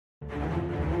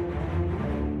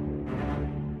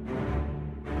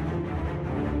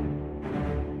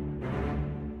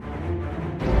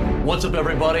What's up,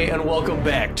 everybody, and welcome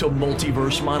back to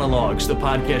Multiverse Monologues, the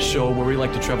podcast show where we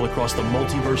like to travel across the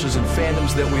multiverses and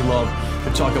fandoms that we love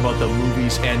and talk about the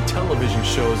movies and television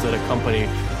shows that accompany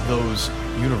those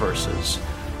universes.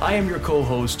 I am your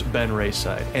co-host, Ben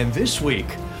Rayside, and this week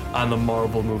on the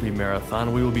Marvel Movie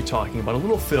Marathon, we will be talking about a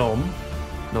little film,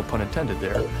 no pun intended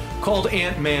there, called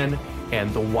Ant-Man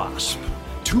and the Wasp.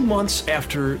 2 months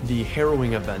after the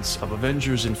harrowing events of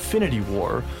Avengers Infinity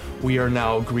War, we are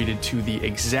now greeted to the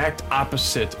exact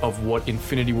opposite of what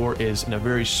Infinity War is in a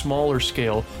very smaller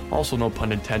scale, also no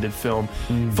pun intended, film,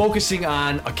 focusing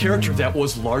on a character that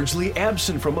was largely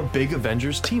absent from a big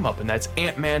Avengers team-up, and that's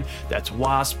Ant-Man, that's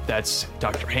Wasp, that's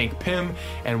Dr. Hank Pym,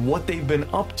 and what they've been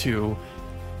up to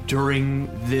during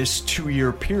this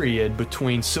 2-year period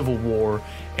between Civil War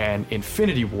and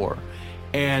Infinity War.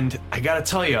 And I gotta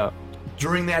tell you,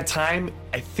 during that time,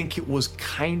 I think it was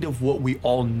kind of what we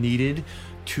all needed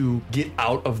to get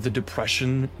out of the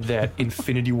depression that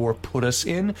Infinity War put us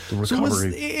in. The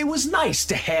recovery. So it was nice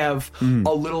to have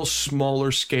a little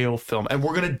smaller scale film. And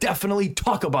we're going to definitely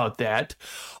talk about that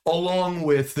along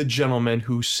with the gentlemen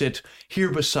who sit here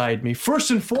beside me.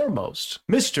 First and foremost,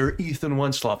 Mr. Ethan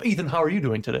Wensloff. Ethan, how are you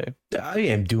doing today? I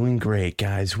am doing great,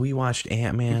 guys. We watched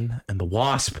Ant-Man and the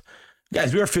Wasp.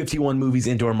 Guys, we are 51 movies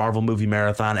into our Marvel movie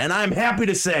marathon, and I'm happy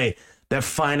to say that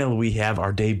finally we have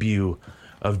our debut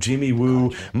of Jimmy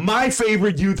Woo, my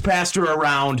favorite youth pastor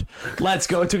around. Let's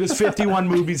go. It took us 51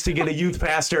 movies to get a youth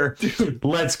pastor. Dude.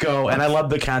 Let's go. And I love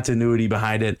the continuity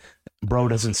behind it. Bro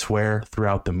doesn't swear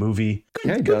throughout the movie.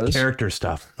 Yeah, he does. Character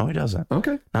stuff. No, he doesn't.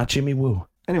 Okay. Not Jimmy Woo.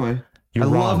 Anyway, You're I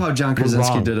wrong. love how John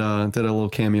Krasinski You're did a little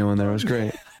cameo in there. It was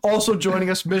great. Also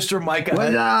joining us, Mr. Micah.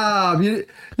 What up?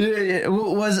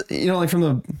 Was like from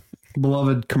the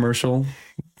beloved commercial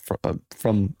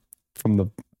from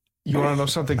the. You want to know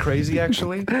something crazy,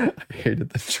 actually? I hated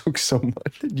the joke so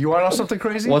much. You want to know something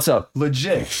crazy? What's up?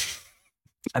 Legit.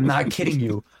 I'm not kidding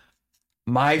you.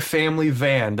 My family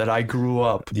van that I grew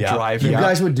up driving. You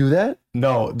guys would do that?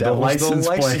 No, the license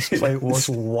plate was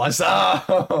what's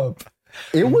up.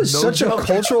 It was such a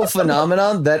cultural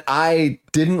phenomenon that I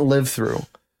didn't live through.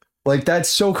 Like, that's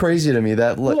so crazy to me.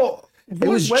 That it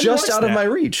was just out of my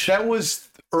reach. That was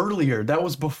earlier. That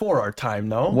was before our time,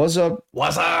 no? What's up?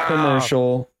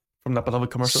 Commercial. From that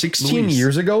beloved commercial. 16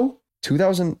 years ago?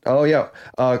 2000. Oh, yeah.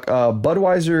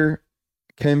 Budweiser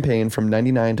campaign from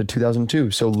 99 to 2002.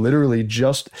 So literally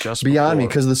just beyond me,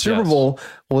 because the Super Bowl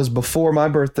was before my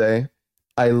birthday.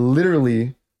 I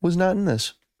literally was not in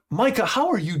this. Micah, how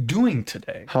are you doing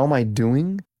today? How am I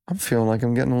doing? I'm feeling like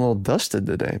I'm getting a little dusted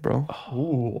today, bro.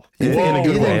 Oh,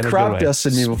 Ethan crop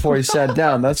dusted me before he sat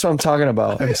down. That's what I'm talking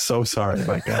about. I'm so sorry,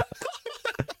 Micah.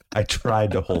 I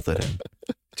tried to hold it in.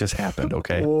 It just happened,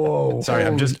 okay? Whoa. Sorry,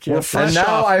 I'm just... And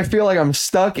now I feel like I'm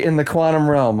stuck in the quantum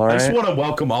realm, all right? I just want to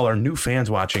welcome all our new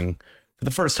fans watching for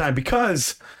the first time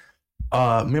because me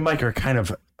and Mike are kind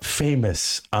of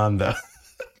famous on the...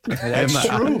 That's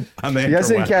true. You guys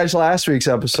didn't catch last week's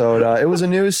episode. It was a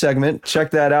news segment.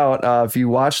 Check that out. If you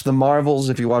watched the Marvels,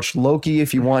 if you watched Loki,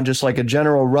 if you want just like a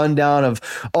general rundown of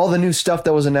all the new stuff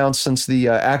that was announced since the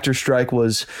actor strike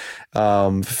was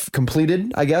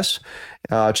completed, I guess.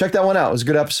 Check that one out. It was a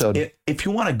good episode. If you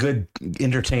want a good,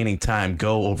 entertaining time,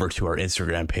 go over to our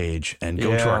Instagram page and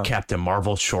go to our Captain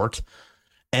Marvel short.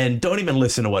 And don't even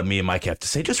listen to what me and Mike have to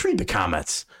say. Just read the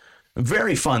comments.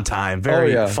 Very fun time.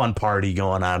 Very fun party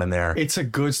going on in there. It's a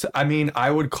good... I mean,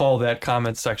 I would call that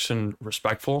comment section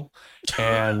respectful.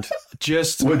 And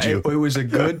just... Would you? It was a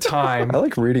good time. I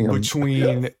like reading them.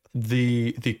 Between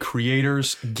the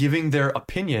creators giving their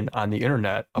opinion on the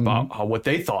internet about what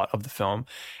they thought of the film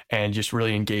and just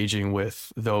really engaging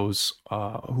with those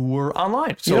who were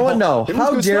online. So, you know what? No.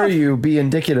 How dare you be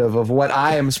indicative of what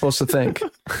I am supposed to think?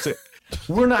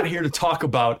 We're not here to talk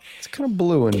about it's kind of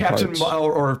blue in Captain parts.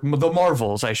 or the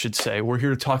Marvels, I should say. We're here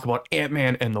to talk about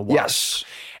Ant-Man and the Wasp. Yes.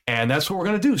 And that's what we're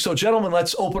going to do. So, gentlemen,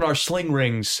 let's open our sling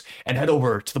rings and head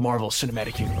over to the Marvel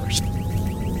Cinematic Universe.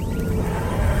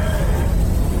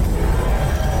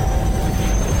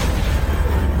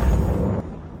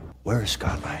 Where is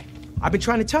Scott Lang? I've been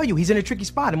trying to tell you, he's in a tricky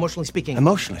spot, emotionally speaking.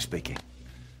 Emotionally speaking.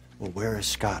 Well, where is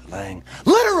Scott Lang?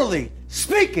 Literally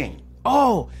speaking!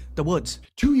 Oh, the woods.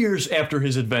 2 years after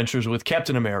his adventures with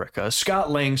Captain America,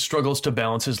 Scott Lang struggles to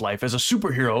balance his life as a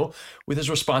superhero with his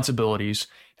responsibilities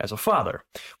as a father.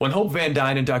 When Hope Van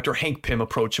Dyne and Dr. Hank Pym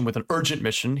approach him with an urgent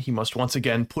mission, he must once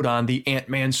again put on the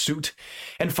Ant-Man suit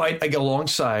and fight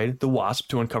alongside the Wasp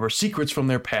to uncover secrets from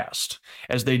their past.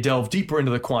 As they delve deeper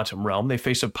into the quantum realm, they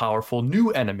face a powerful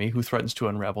new enemy who threatens to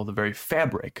unravel the very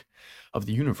fabric of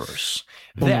the universe.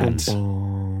 That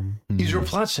is your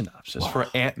plot synopsis for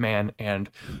Ant-Man and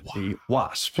the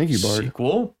Wasp. Thank you, Bard.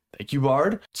 Sequel. Thank you,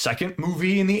 Bard. Second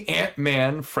movie in the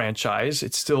Ant-Man franchise.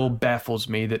 It still baffles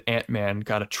me that Ant-Man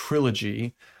got a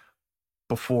trilogy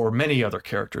before many other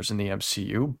characters in the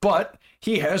MCU, but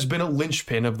he has been a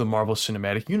linchpin of the Marvel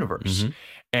Cinematic Universe.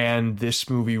 And this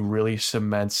movie really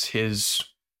cements his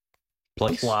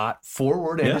plot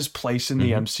forward and his place in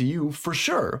the MCU for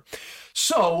sure.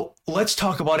 So let's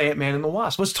talk about Ant-Man and the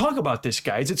Wasp. Let's talk about this,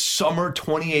 guys. It's summer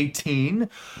 2018.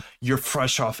 You're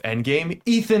fresh off Endgame.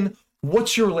 Ethan,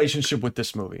 what's your relationship with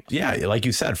this movie? Yeah, like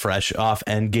you said, fresh off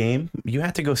Endgame, you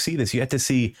had to go see this. You had to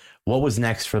see what was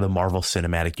next for the Marvel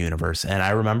Cinematic Universe. And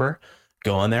I remember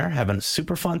going there, having a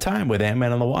super fun time with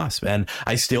Ant-Man and the Wasp. And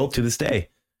I still, to this day,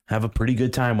 have a pretty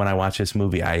good time when I watch this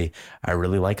movie. I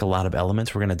really like a lot of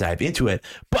elements. We're going to dive into it.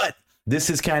 But this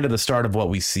is kind of the start of what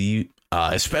we see,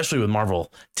 especially with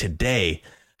Marvel today.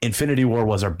 Infinity War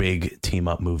was our big team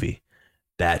up movie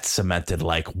that cemented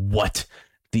like what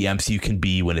the MCU can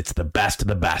be when it's the best of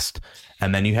the best.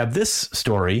 And then you have this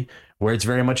story where it's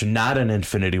very much not an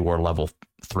Infinity War level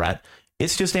threat.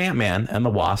 It's just Ant-Man and the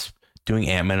Wasp doing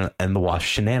Ant-Man and the Wasp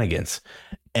shenanigans.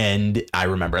 And I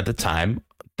remember at the time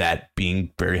that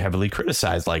being very heavily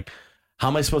criticized. Like, how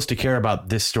am I supposed to care about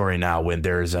this story now when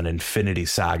there's an Infinity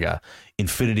Saga,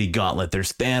 Infinity Gauntlet,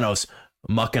 there's Thanos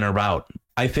mucking about?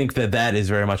 I think that is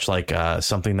very much like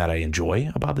something that I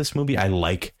enjoy about this movie. I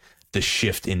like the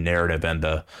shift in narrative and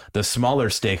the smaller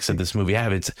stakes that this movie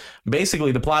have. It's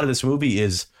basically the plot of this movie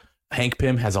is Hank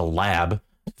Pym has a lab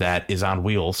that is on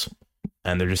wheels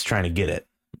and they're just trying to get it.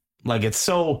 Like, it's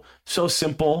so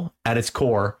simple at its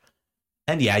core.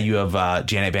 And yeah, you have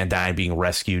Janet Van Dyne being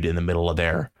rescued in the middle of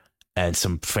there and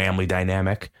some family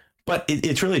dynamic. But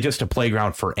it's really just a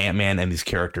playground for Ant-Man and these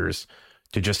characters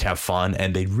to just have fun.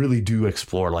 And they really do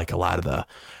explore like a lot of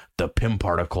the Pym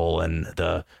particle and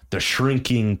the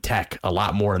shrinking tech a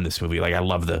lot more in this movie. Like, I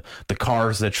love the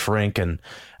cars that shrink. And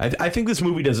I think this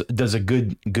movie does a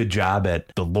good job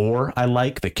at the lore. I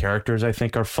like the characters. I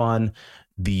think are fun.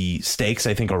 The stakes,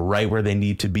 I think, are right where they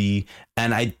need to be.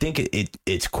 And I think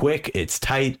it's quick. It's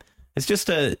tight. It's just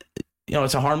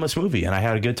it's a harmless movie. And I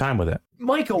had a good time with it.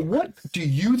 Michael, what do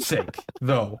you think,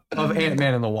 though, of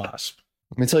Ant-Man and the Wasp?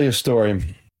 Let me tell you a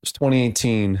story. It's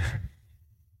 2018.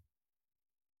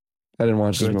 I didn't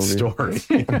watch this movie. Story.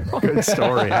 Good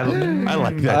story. I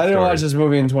like that. I didn't watch this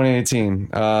movie in 2018.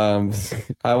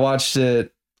 I watched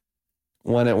it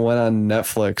when it went on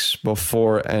Netflix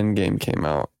before Endgame came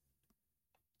out.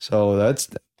 So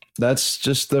that's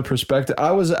just the perspective.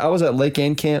 I was at Lake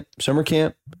Ann camp, summer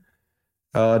camp,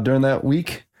 during that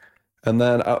week. And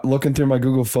then looking through my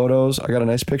Google Photos, I got a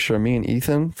nice picture of me and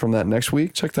Ethan from that next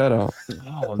week. Check that out.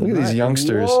 Oh, look at these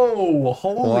youngsters. Whoa,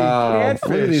 holy catfish.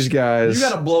 Look at these guys. You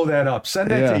got to blow that up. Send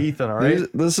that to Ethan, all right?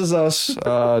 This is us,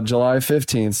 July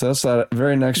 15th. So that's that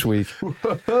very next week.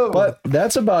 But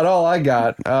that's about all I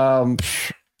got.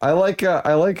 I like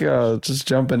just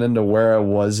jumping into where I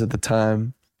was at the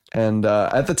time. And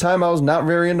at the time, I was not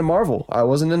very into Marvel. I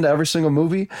wasn't into every single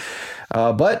movie.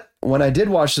 But when I did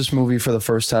watch this movie for the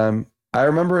first time, I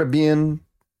remember it being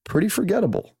pretty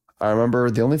forgettable. I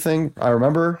remember the only thing I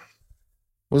remember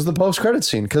was the post-credit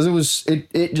scene, because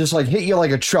it just like hit you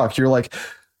like a truck. You're like,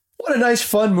 what a nice,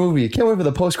 fun movie. Can't wait for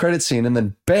the post-credit scene. And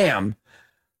then bam,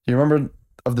 you remember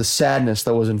of the sadness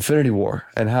that was Infinity War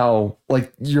and how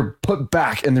like you're put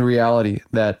back in the reality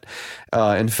that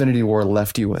Infinity War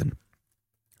left you in.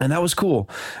 And that was cool.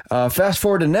 Fast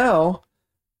forward to now,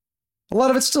 a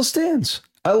lot of it still stands.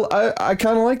 I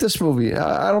kind of like this movie.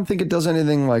 I don't think it does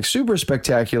anything like super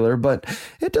spectacular, but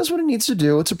it does what it needs to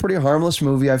do. It's a pretty harmless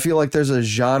movie. I feel like there's a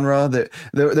genre that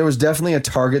there was definitely a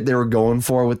target they were going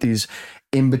for with these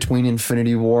in between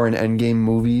Infinity War and Endgame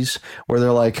movies, where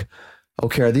they're like,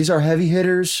 okay, are these our heavy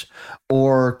hitters,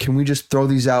 or can we just throw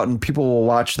these out and people will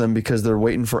watch them because they're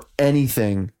waiting for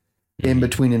anything in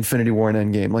between Infinity War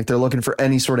and Endgame? Like, they're looking for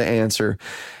any sort of answer.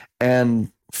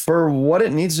 And for what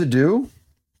it needs to do,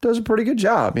 does a pretty good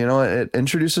job. You know, it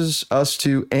introduces us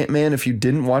to Ant-Man if you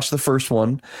didn't watch the first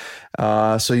one.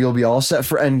 So you'll be all set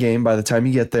for Endgame by the time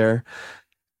you get there.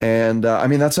 And I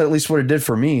mean, that's at least what it did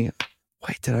for me.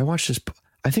 Wait, did I watch this?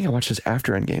 I think I watched this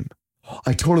after Endgame.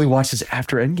 I totally watched this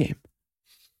after Endgame.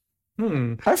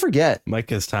 I forget.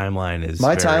 Micah's timeline is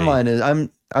my timeline is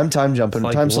I'm time jumping,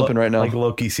 like time slipping right now. Like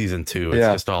Loki season 2. It's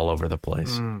just all over the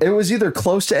place. It was either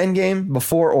close to Endgame,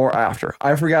 before or after.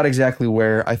 I forgot exactly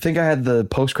where. I think I had the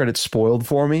post-credits spoiled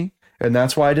for me, and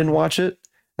that's why I didn't watch it.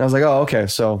 And I was like, oh, okay,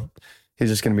 so he's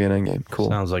just going to be in Endgame. Cool.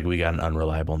 Sounds like we got an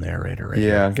unreliable narrator right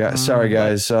here. Yeah, sorry,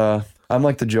 guys. I'm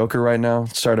like the Joker right now.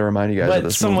 Sorry to remind you guys of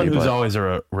this someone movie, who's always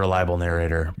a reliable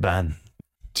narrator, Ben.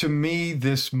 To me,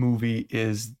 this movie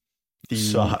is the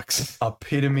Sucks.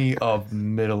 epitome of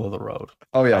middle of the road.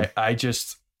 Oh yeah. I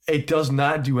just, it does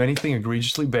not do anything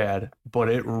egregiously bad, but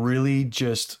it really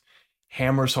just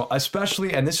hammers home,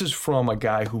 especially, and this is from a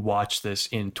guy who watched this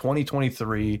in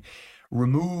 2023,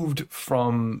 removed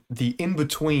from the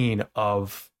in-between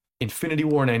of Infinity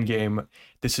War and Endgame.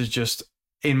 This is just,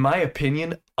 in my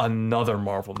opinion, another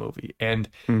Marvel movie. And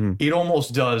it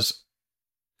almost does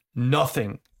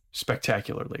nothing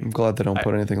spectacularly. I'm glad they don't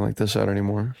put anything like this out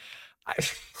anymore.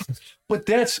 But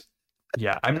that's,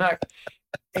 yeah, I'm not,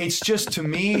 it's just, to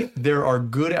me, there are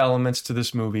good elements to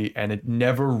this movie and it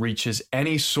never reaches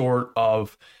any sort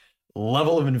of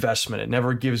level of investment. It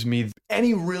never gives me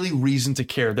any really reason to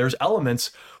care. There's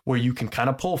elements where you can kind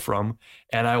of pull from,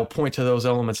 and I will point to those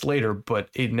elements later, but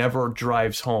it never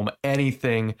drives home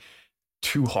anything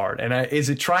too hard. And is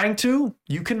it trying to?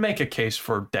 You can make a case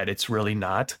for that it's really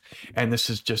not. And this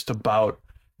is just about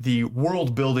the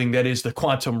world building that is the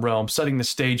quantum realm, setting the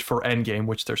stage for Endgame,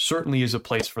 which there certainly is a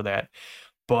place for that.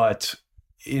 But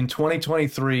in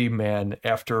 2023, man,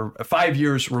 after 5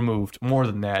 years removed, more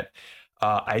than that,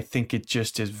 I think it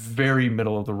just is very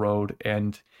middle of the road.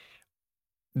 And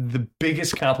the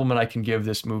biggest compliment I can give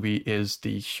this movie is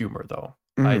the humor, though.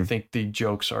 I think the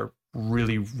jokes are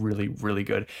really, really, really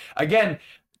good. Again,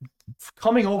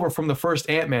 coming over from the first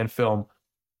Ant-Man film,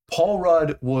 Paul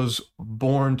Rudd was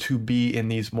born to be in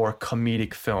these more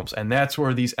comedic films, and that's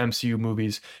where these MCU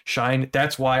movies shine.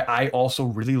 That's why I also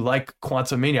really like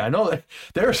Quantumania. I know that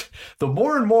there's the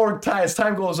more and more as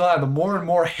time goes on, the more and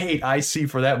more hate I see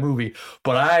for that movie,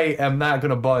 but I am not going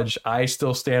to budge. I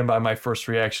still stand by my first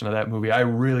reaction to that movie. I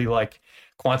really like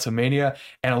Quantumania,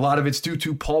 and a lot of it's due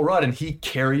to Paul Rudd, and he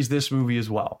carries this movie as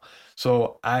well.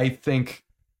 So I think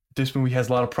this movie has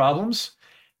a lot of problems,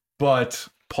 but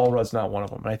Paul Rudd's not one of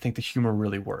them. And I think the humor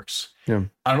really works. Yeah.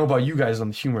 I don't know about you guys on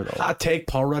the humor, though. Hot take,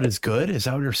 Paul Rudd is good? Is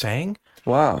that what you're saying?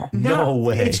 Wow. No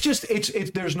way. It's just,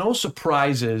 it's there's no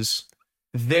surprises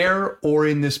there or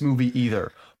in this movie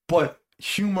either. But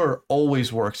humor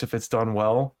always works if it's done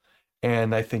well.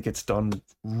 And I think it's done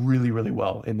really, really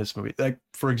well in this movie. Like,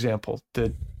 for example,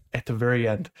 at the very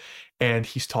end, and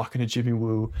he's talking to Jimmy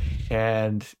Woo,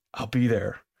 and I'll be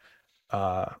there.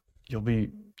 You'll be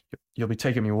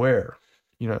taking me where?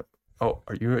 You know, oh,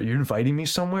 are you inviting me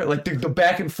somewhere? Like the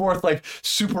back and forth, like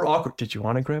super awkward. Did you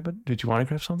want to grab it? Did you want to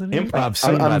grab something? Improv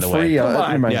scene, by the way.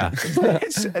 Come on. Yeah.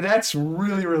 That's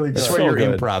really, really good. That's where your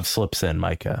improv slips in,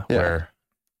 Micah, where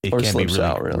it can be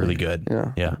really good.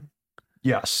 Yeah.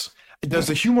 Yes. Does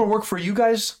the humor work for you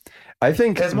guys? I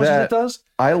think as much as it does?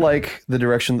 I like the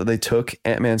direction that they took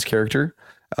Ant-Man's character.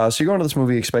 So you go into this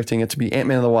movie expecting it to be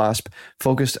Ant-Man and the Wasp,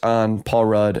 focused on Paul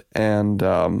Rudd and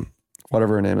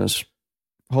whatever her name is,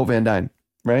 Hope Van Dyne,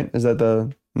 right? Is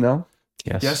that no?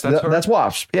 Yes, that's her. That's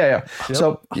Wasp. Yeah. Yep.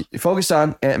 So you focus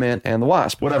on Ant-Man and the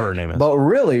Wasp, whatever her name is. But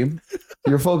really,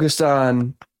 you're focused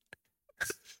on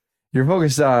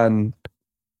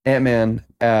Ant-Man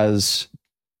as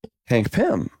Hank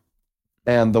Pym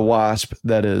and the Wasp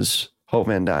that is Hope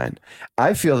Van Dyne.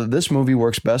 I feel that this movie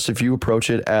works best if you approach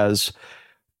it as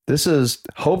this is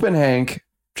Hope and Hank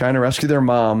trying to rescue their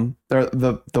mom,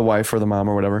 the wife or the mom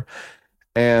or whatever,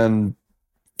 and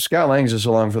Scott Lang's just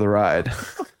along for the ride.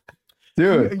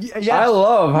 Dude, Yes. I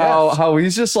love how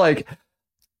he's just like,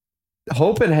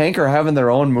 Hope and Hank are having their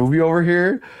own movie over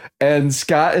here, and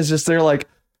Scott is just there like,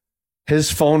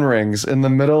 his phone rings in the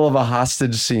middle of a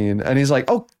hostage scene, and he's like,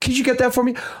 oh, could you get that for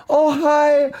me? Oh,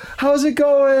 hi, how's it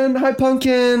going? Hi,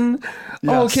 Pumpkin. Yes.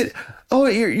 Oh, kid. Oh,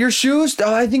 your shoes?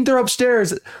 Oh, I think they're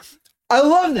upstairs. I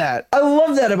love that. I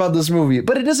love that about this movie,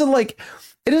 but it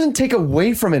doesn't take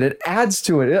away from it. It adds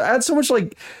to it. It adds so much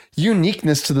like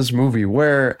uniqueness to this movie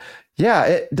where, yeah,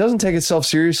 it doesn't take itself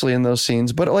seriously in those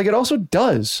scenes, but like it also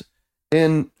does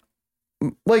in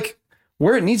like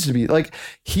where it needs to be. Like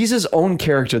he's his own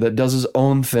character that does his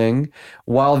own thing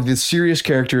while the serious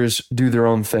characters do their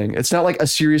own thing. It's not like a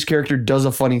serious character does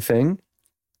a funny thing.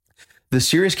 The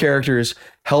serious characters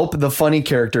help the funny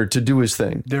character to do his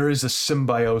thing. There is a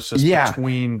symbiosis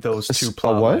between those two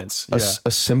plot lines.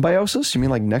 A symbiosis? You mean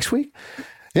like next week?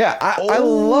 Yeah, I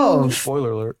love...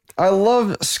 Spoiler alert. I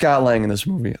love Scott Lang in this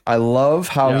movie. I love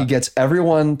how he gets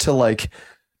everyone to like,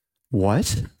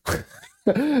 what?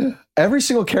 Every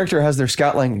single character has their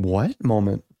Scott Lang what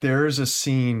moment. There's a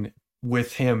scene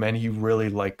with him and he really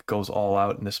like goes all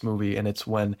out in this movie, and it's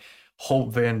when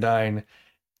Hope Van Dyne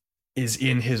is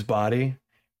in his body,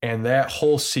 and that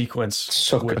whole sequence, it's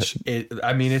so good.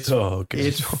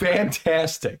 It's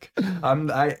fantastic.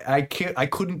 I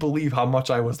couldn't believe how much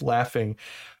I was laughing,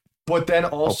 but then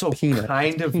also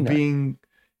kind of being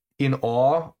in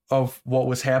awe of what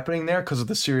was happening there because of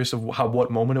the serious of what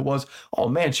moment it was. Oh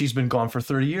man, she's been gone for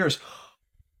 30 years.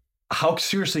 How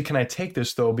seriously can I take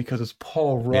this though? Because it's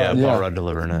Paul Rudd. Yeah, Paul Rudd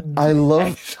delivering it. I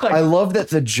love that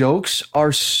the jokes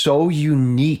are so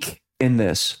unique in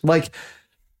this. Like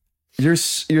you're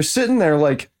sitting there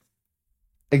like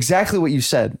exactly what you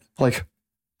said. Like,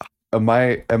 am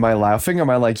I laughing? Am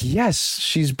I like, yes,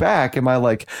 she's back? Am I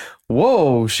like,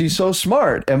 whoa, she's so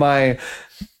smart? Am I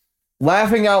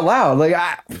laughing out loud? Like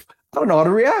I don't know how to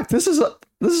react. This is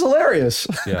hilarious.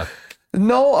 Yeah.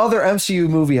 No other MCU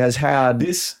movie has had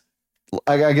This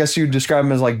I guess you'd describe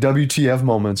them as like WTF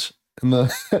moments. In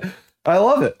the I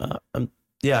love it.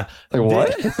 yeah. Like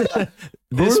what?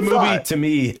 This Who'd movie thought? to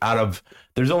me,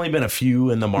 there's only been a few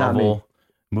in the Marvel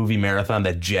movie marathon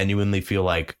that genuinely feel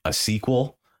like a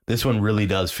sequel. This one really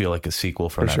does feel like a sequel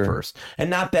from that sure. first. And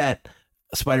not that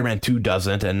Spider-Man 2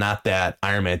 doesn't, and not that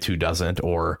Iron Man 2 doesn't,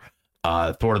 or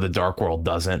Thor the Dark World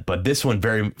doesn't, but this one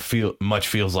very much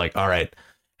feels like, all right,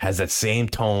 has that same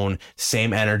tone,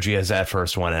 same energy as that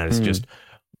first one, and it's just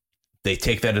they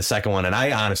take that to the second one, and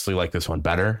I honestly like this one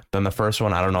better than the first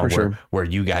one. I don't know where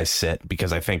you guys sit,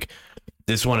 because I think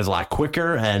this one is a lot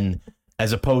quicker, and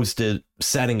as opposed to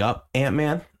setting up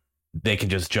Ant-Man, they can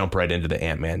just jump right into the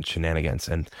Ant-Man shenanigans.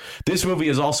 And this movie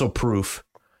is also proof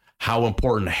how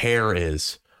important hair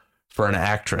is for an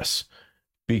actress,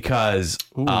 because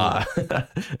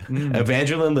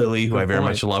Evangeline Lilly, who I very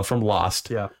much love from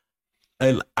Lost. Yeah.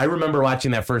 I remember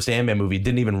watching that first Ant-Man movie,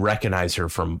 didn't even recognize her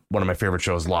from one of my favorite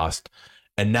shows, Lost.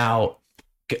 And now,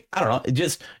 I don't know,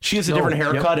 she has a different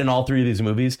haircut in all three of these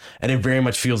movies, and it very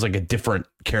much feels like a different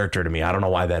character to me. I don't know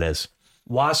why that is.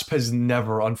 Wasp has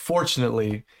never,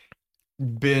 unfortunately,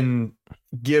 been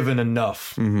given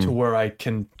enough to where I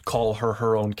can call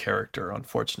her own character,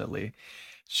 unfortunately.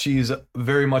 She's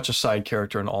very much a side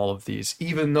character in all of these,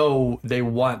 even though they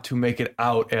want to make it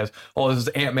out as, oh, this is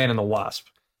Ant-Man and the Wasp.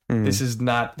 This is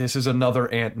not, this is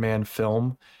another Ant-Man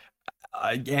film.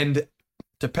 And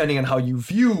depending on how you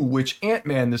view which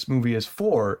Ant-Man this movie is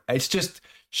for, it's just,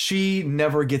 she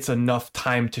never gets enough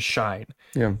time to shine.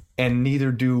 Yeah. And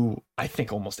neither do, I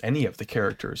think, almost any of the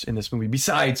characters in this movie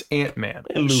besides Ant-Man.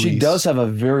 She does have a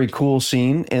very cool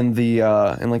scene in the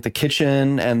in like the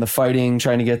kitchen and the fighting,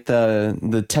 trying to get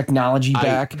the technology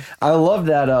back. I love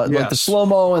that like the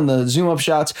slow-mo and the zoom up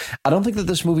shots. I don't think that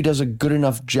this movie does a good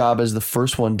enough job as the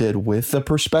first one did with the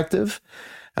perspective.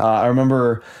 I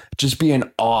remember just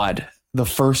being awed the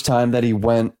first time that he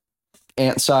went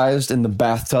ant-sized in the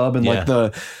bathtub, and like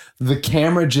the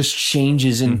camera just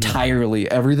changes entirely.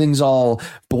 Everything's all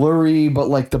blurry, but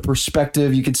like the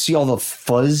perspective, you can see all the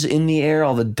fuzz in the air,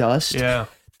 all the dust. Yeah.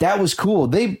 That was cool.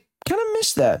 They kind of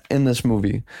missed that in this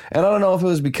movie. And I don't know if it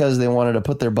was because they wanted to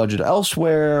put their budget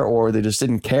elsewhere or they just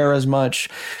didn't care as much.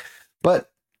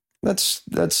 But that's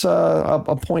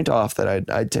a point off that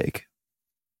I'd take.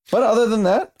 But other than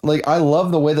that, like, I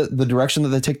love the way that the direction that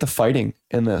they take the fighting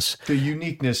in this. The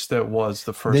uniqueness that was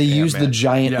the first They Ant-Man. use the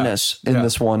giantness in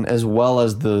this one as well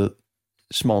as the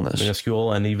smallness.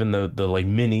 Minuscule, and even the like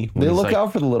mini. They look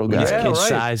out for the little guy. He's kid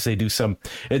size. They do some.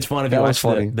 It's fun if you watch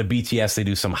funny. the BTS. They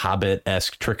do some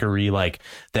Hobbit-esque trickery, like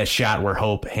that shot where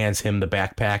Hope hands him the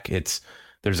backpack.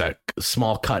 There's a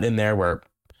small cut in there where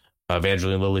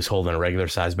Evangeline Lilly's holding a regular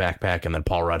size backpack, and then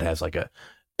Paul Rudd has like a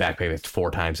backpack that's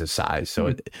 4 times his size.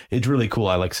 So it's really cool.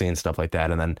 I like seeing stuff like that.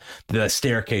 And then the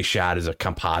staircase shot is a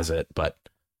composite, but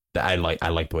I like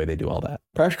the way they do all that.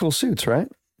 Practical suits, right?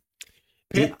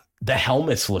 The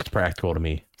helmets looked practical to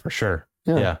me for sure.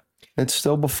 Yeah. It's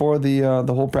still before the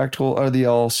whole practical or the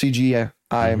all CGI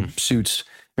suits.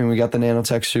 I mean, we got the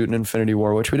nanotech suit in Infinity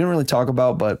War, which we didn't really talk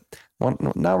about, but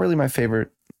not really my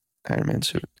favorite Iron Man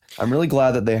suit. I'm really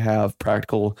glad that they have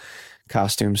practical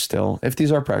costumes still. If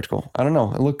these are practical, I don't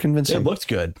know. It looked convincing. It looked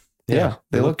good. Yeah,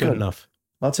 they look good enough.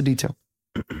 Lots of detail.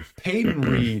 Peyton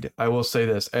Reed, I will say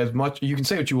this, as much you can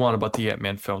say what you want about the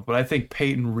Ant-Man films, but I think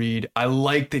Peyton Reed, I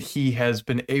like that he has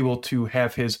been able to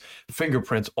have his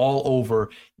fingerprints all over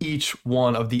each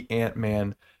one of the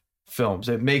Ant-Man films.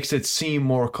 It makes it seem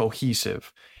more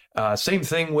cohesive. Same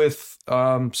thing with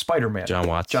Spider-Man. John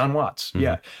Watts.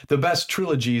 Yeah. The best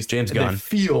trilogies, James Gunn, they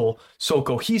feel so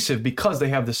cohesive because they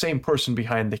have the same person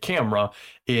behind the camera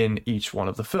in each one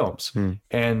of the films.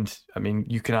 And I mean,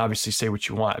 you can obviously say what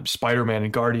you want. Spider-Man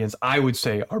and Guardians, I would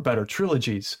say, are better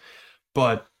trilogies,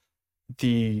 but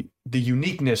the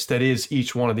uniqueness that is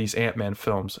each one of these Ant-Man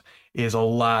films is a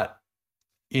lot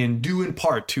due in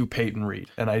part to Peyton Reed,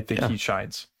 and I think he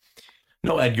shines.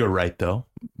 No Edgar Wright though.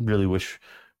 Really wish.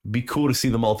 Be cool to see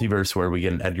the multiverse where we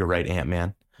get an Edgar Wright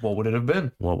Ant-Man. What would it have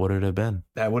been? What would it have been?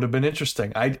 That would have been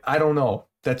interesting. I don't know.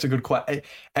 That's a good question.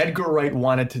 Edgar Wright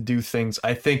wanted to do things.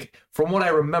 I think, from what I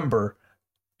remember,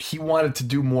 he wanted to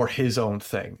do more his own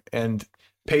thing, and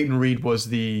Peyton Reed was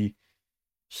the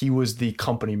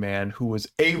company man who was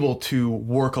able to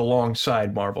work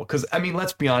alongside Marvel. Because I mean,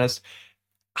 let's be honest,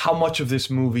 how much of this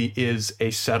movie is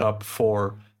a setup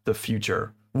for the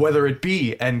future? Whether it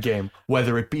be Endgame,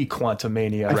 whether it be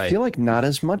Quantumania. I feel like not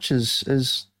as much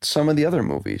as some of the other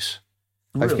movies.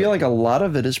 Really? I feel like a lot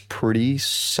of it is pretty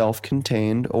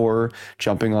self-contained or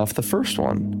jumping off the first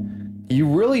one. You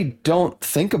really don't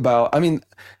think about, I mean,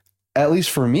 at least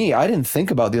for me, I didn't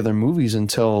think about the other movies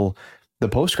until the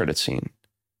post-credit scene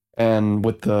and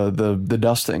with the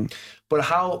dusting.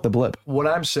 But the blip. What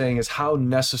I'm saying is, how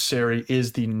necessary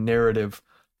is the narrative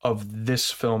of this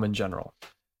film in general?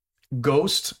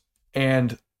 Ghost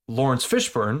and Lawrence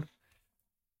Fishburne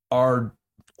are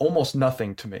almost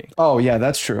nothing to me. Oh yeah,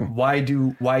 that's true. Why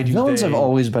do villains they... have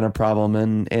always been a problem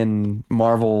in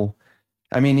Marvel.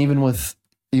 I mean, even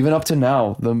up to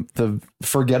now, the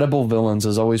forgettable villains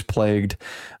has always plagued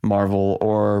Marvel,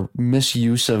 or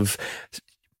misuse of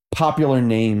popular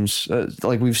names,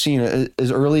 like we've seen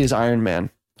as early as Iron Man.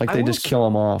 Like they just kill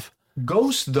them off.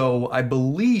 Ghost, though, I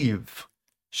believe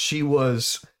she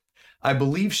was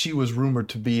rumored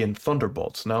to be in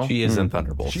Thunderbolts. No, She is in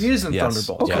Thunderbolts. she is in Yes.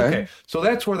 Thunderbolts. Okay. Okay, so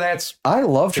that's where that's I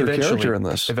loved her eventually- character in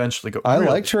this. eventually go. I Really?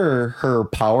 liked her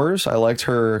powers. I liked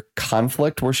her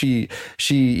conflict where she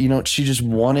just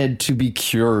wanted to be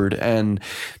cured and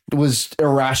was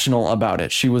irrational about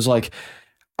it. She was like,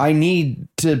 I need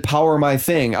to power my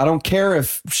thing. I don't care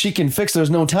if she can fix. There's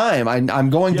no time. I'm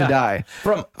going to die.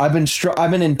 I've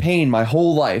been in pain my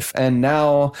whole life, and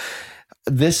now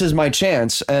this is my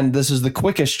chance, and this is the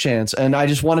quickest chance, and I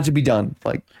just want it to be done.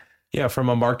 Like, Yeah, from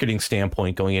a marketing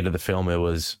standpoint, going into the film, it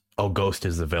was, oh, Ghost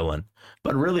is the villain.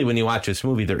 But really, when you watch this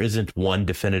movie, there isn't one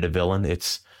definitive villain.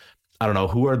 It's, I don't know,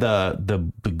 who are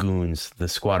the goons, the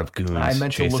squad of goons. I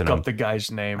meant to look chasing up them? the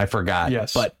guy's name. I forgot.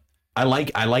 Yes. But I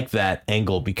like that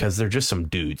angle because they're just some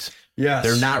dudes. Yes.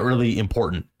 They're not really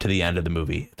important to the end of the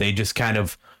movie. They just kind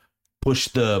of push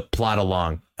the plot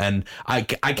along. And I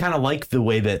kind of like the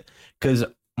way that, because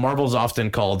Marvel's often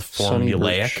called Sonny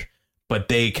formulaic, Birch. but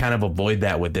they kind of avoid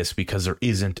that with this because there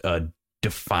isn't a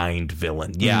defined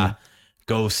villain. Yeah,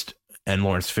 Ghost and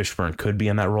Lawrence Fishburne could be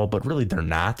in that role, but really they're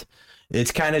not.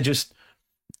 It's kind of just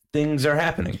things are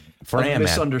happening for a Ant-Man.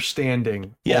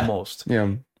 misunderstanding, Yeah. almost.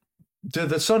 yeah.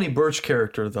 The Sonny Birch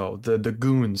character, though, the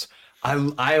goons, I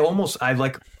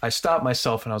stopped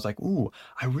myself and I was like, ooh,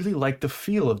 I really like the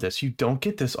feel of this. You don't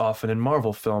get this often in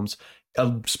Marvel films,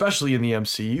 especially in the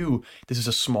MCU. This is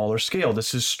a smaller scale.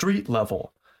 This is street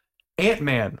level.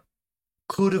 Ant-Man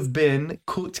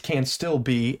can still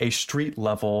be a street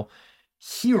level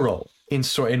hero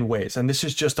in ways. And this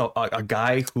is just a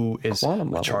guy who is Quantum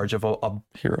in level charge of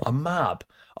hero. a mob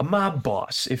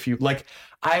boss. If you like,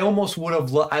 I almost would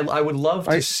have, I would love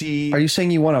to see Are you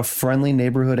saying you want a friendly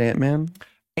neighborhood Ant-Man?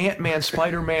 Ant-Man,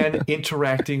 Spider-Man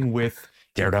interacting with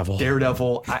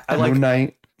Daredevil. I like, Moon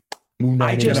Knight.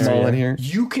 I Get just, them all in here.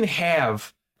 you can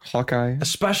have, Hawkeye.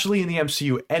 especially in the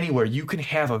MCU, anywhere, you can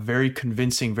have a very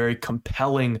convincing, very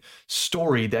compelling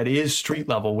story that is street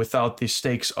level without the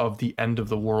stakes of the end of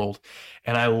the world.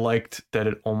 And I liked that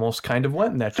it almost kind of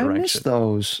went in that I direction. miss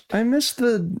those. I miss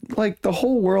the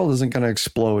whole world isn't going to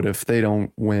explode if they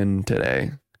don't win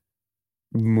today.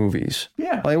 Movies.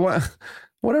 Yeah. Like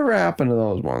whatever happened to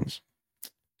those ones?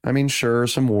 I mean, sure,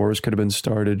 some wars could have been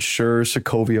started. Sure,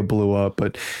 Sokovia blew up,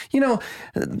 but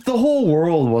the whole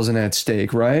world wasn't at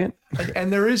stake, right?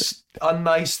 And there is a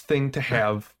nice thing to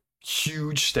have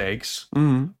huge stakes,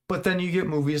 but then you get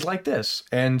movies like this,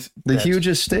 and The that's-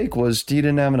 hugest stake was you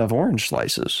didn't have enough orange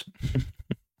slices.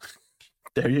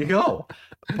 There you go.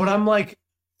 But I'm like,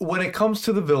 when it comes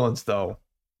to the villains, though,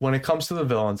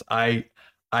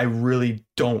 I really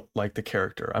don't like the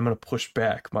character. I'm going to push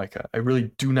back, Micah. I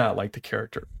really do not like the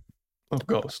character of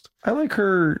Ghost. I like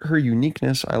her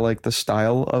uniqueness. I like the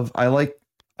style of. I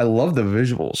love the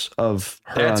visuals of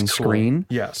her That's on cool. screen.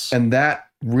 Yes. And that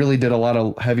really did a lot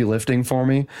of heavy lifting for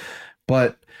me.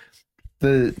 But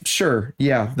the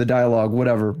dialogue,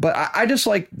 whatever. But I just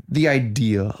like the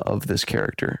idea of this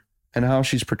character and how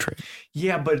she's portrayed.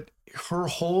 Yeah, but her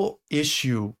whole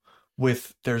issue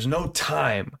with there's no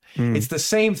time. It's the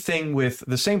same thing with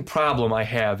the same problem I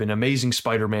have in Amazing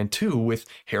Spider-Man 2 with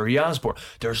Harry Osborn.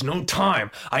 There's no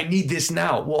time. I need this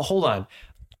now. Well, hold on.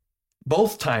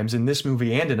 Both times in this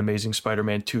movie and in Amazing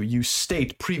Spider-Man 2, you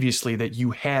state previously that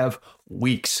you have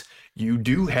weeks. You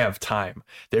do have time.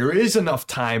 There is enough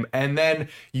time. And then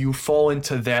you fall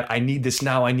into that, I need this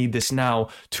now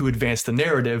to advance the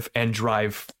narrative and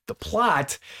drive the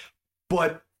plot.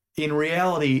 But in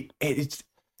reality, there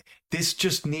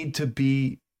just needs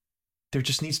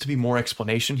to be more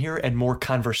explanation here and more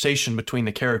conversation between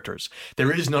the characters.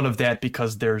 There is none of that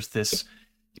because there's this,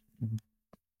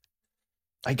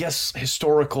 I guess,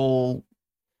 historical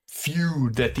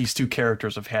feud that these two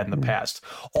characters have had in the past.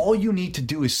 All you need to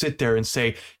do is sit there and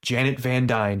say, Janet Van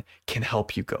Dyne can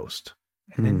help you, Ghost.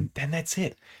 And then that's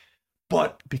it.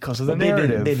 But because of the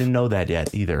narrative... They didn't know that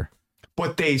yet either.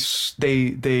 But they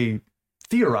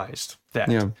theorized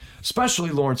that, especially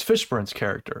Lawrence Fishburne's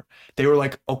character. They were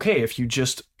like, okay, if you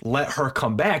just let her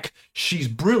come back, she's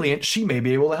brilliant. She may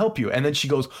be able to help you. And then she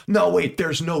goes, no, wait,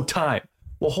 there's no time.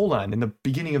 Well, hold on. In the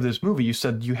beginning of this movie, you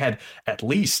said you had at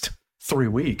least 3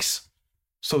 weeks.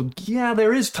 So yeah,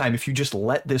 there is time if you just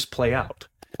let this play out.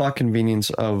 Plot convenience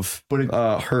of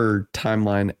her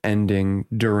timeline ending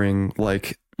during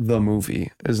like the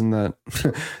movie. Isn't that,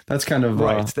 that's kind of...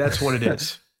 Right, that's what it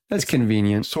is. That's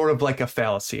convenient. Sort of like a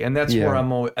fallacy. And that's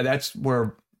where that's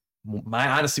where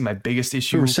my biggest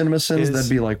issue for CinemaSins, is. that'd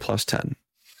be like +10.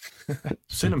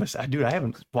 CinemaSins, dude, I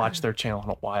haven't watched their channel in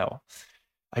a while.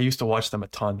 I used to watch them a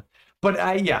ton. But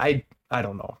I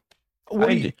don't know.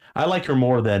 I like her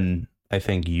more than I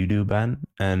think you do, Ben.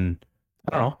 And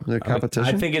I don't know. Is there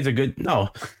competition? I think it's a good... No,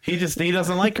 he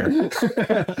doesn't like her.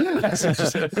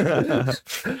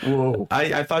 Whoa.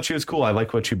 I thought she was cool. I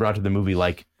like what she brought to the movie.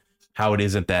 Like, how it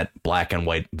isn't that black and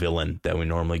white villain that we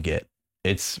normally get.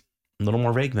 It's a little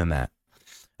more vague than that.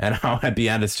 And how at the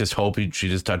end it's just hope she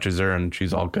just touches her and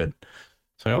she's all good.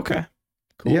 So okay,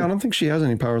 cool. Yeah, I don't think she has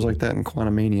any powers like that in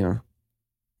Quantumania,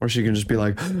 or she can just be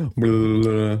like,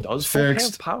 does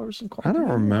fixed. have powers in I don't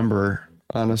remember,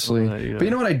 honestly. But you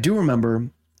know what I do remember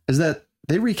is that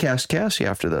they recast Cassie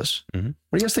after this. Mm-hmm.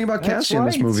 What do you guys think about Cassie in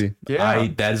this movie? Yeah,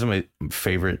 that is my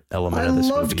favorite element of this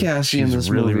movie. I love Cassie in this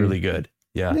really, movie. really good.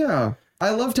 Yeah. Yeah.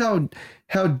 I loved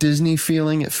how Disney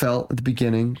feeling it felt at the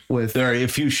beginning with... There are a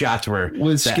few shots where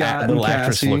with Scott little and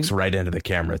actress Cassie. looks right into the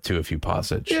camera too if you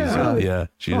pause it.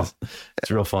 She's, it's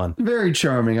real fun. Very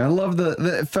charming. I love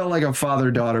it felt like a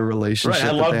father-daughter relationship. Right.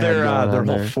 I love their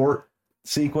whole fort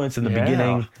sequence in the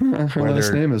beginning. Her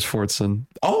last name is Fortson.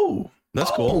 Oh,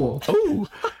 that's cool. Oh.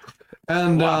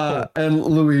 And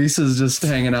Luis is just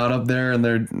hanging out up there, and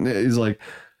he's like,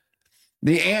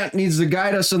 the ant needs to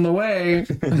guide us in the way.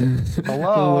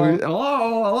 hello.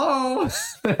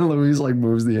 And Luis like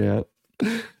moves the ant.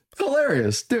 It's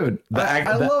hilarious, dude.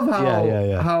 I love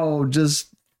how just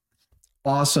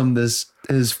awesome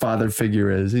his father figure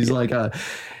is. He's like,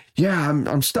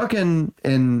 I'm stuck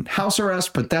in house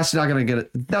arrest, but that's not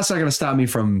gonna stop me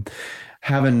from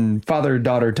having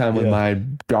father-daughter time with my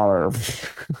daughter.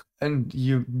 And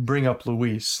you bring up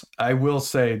Luis. I will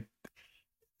say,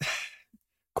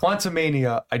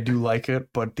 Quantumania, I do like it,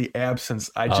 but the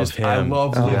absence, I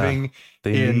love living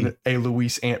in a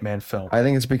Luis Ant-Man film. I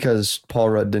think it's because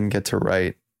Paul Rudd didn't get to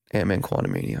write Ant-Man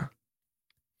Quantumania.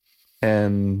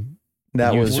 And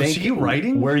that was he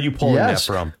writing? Where are you pulling that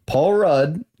from? Paul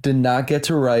Rudd did not get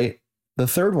to write the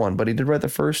third one, but he did write the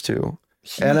first two.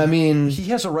 And I mean,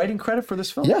 he has a writing credit for this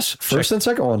film? Yes, first and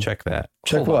second one. Check that.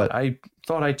 Check what? I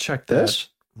thought I checked this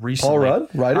that recently. Paul Rudd,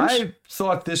 writers? I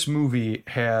thought this movie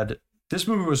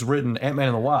was written, Ant-Man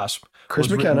and the Wasp. Chris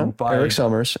was McKenna, by Eric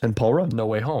Summers, and Paul Rudd. No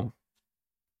Way Home.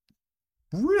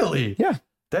 Really? Yeah.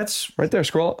 That's right there.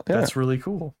 Scroll. Yeah. That's really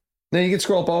cool. Now you can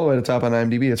scroll up all the way to the top on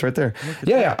IMDb. It's right there.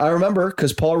 Yeah. I remember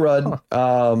because Paul Rudd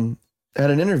had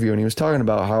an interview and he was talking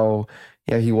about how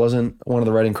he wasn't one of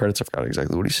the writing credits. I forgot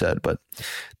exactly what he said, but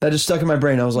that just stuck in my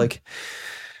brain. I was like,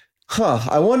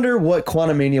 I wonder what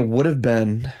Quantumania would have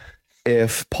been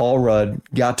if Paul Rudd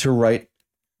got to write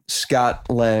Scott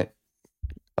Lang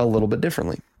a little bit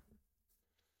differently.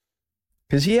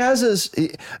 Because he has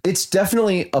it's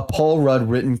definitely a Paul Rudd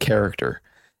written character.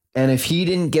 And if he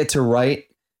didn't get to write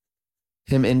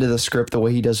him into the script the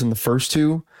way he does in the first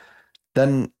two,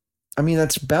 then, I mean,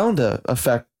 that's bound to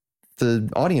affect the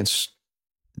audience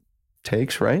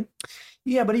takes, right?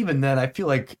 Yeah, but even then, I feel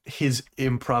like his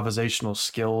improvisational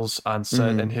skills on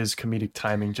set and his comedic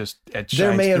timing just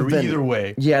shines through either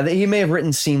way. Yeah, he may have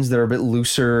written scenes that are a bit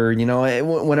looser. You know,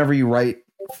 whenever you write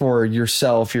for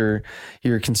yourself, you're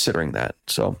considering that.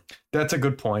 So that's a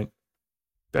good point.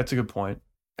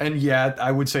 And yeah,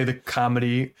 I would say the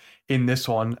comedy in this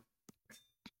one,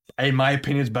 in my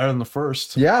opinion, is better than the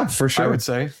first. Yeah, for sure. I would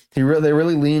say they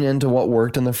really lean into what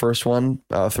worked in the first one,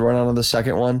 throw it onto the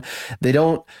second one. They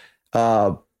don't.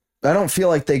 I don't feel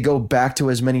like they go back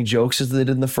to as many jokes as they did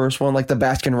in the first one. Like the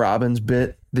Baskin Robbins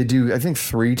bit, they do, I think,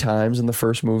 3 times in the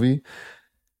first movie.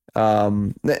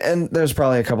 And there's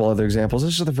probably a couple other examples.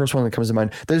 This is the first one that comes to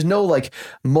mind. There's no like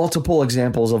multiple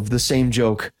examples of the same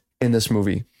joke in this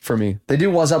movie for me. They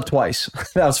do was up twice.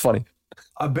 That was funny.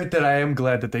 A bit that I am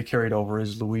glad that they carried over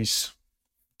is Luis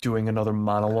doing another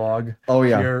monologue. Oh,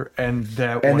 yeah. Here, and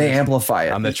they amplify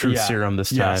it. On the truth serum this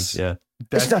time. Yes. Yeah.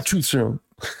 That's It's not truth serum.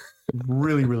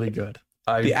 really, really good.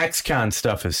 The ex-con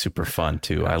stuff is super fun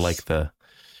too. I like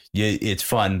it's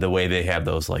fun the way they have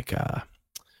those like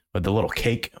with the little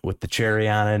cake with the cherry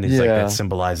on it. It's like that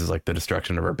symbolizes like the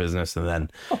destruction of our business. And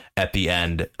then at the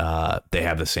end, they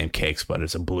have the same cakes, but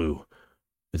it's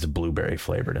a blueberry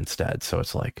flavored instead. So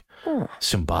it's like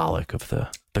symbolic of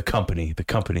the company. The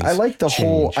company's I like the change.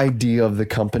 whole idea of the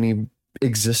company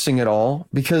existing at all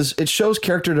because it shows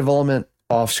character development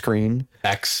off screen.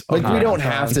 Like we don't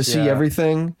have to see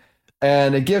everything,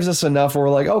 and it gives us enough where we're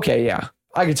like, okay, yeah,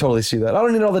 I can totally see that. I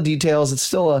don't need all the details. It's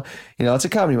still it's a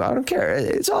comedy. I don't care.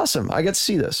 It's awesome. I get to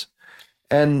see this.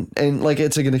 And like,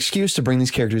 it's like an excuse to bring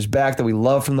these characters back that we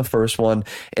love from the first one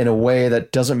in a way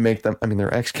that doesn't make them, I mean,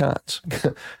 they're ex-cons.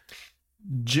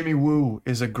 Jimmy Woo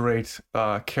is a great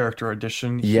character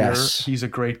addition here. Yes. He's a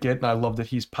great get, and I love that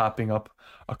he's popping up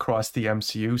across the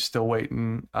MCU, still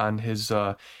waiting on his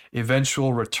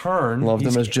eventual return. Loved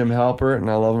him as Jim Halpert, and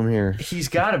I love him here. He's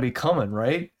got to be coming,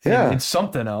 right? Yeah. It's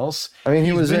something else. I mean,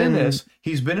 He's been in this.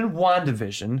 He's been in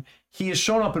WandaVision. He has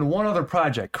shown up in one other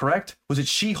project, correct? Was it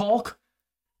She-Hulk?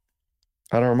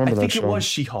 I don't remember I that think show. it was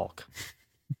She-Hulk.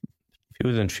 If he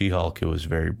was in She-Hulk, it was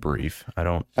very brief. I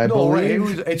right,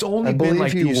 believe it's only I been believe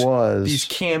like he these was.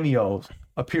 cameo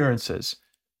appearances.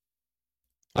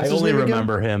 I What's his only name again?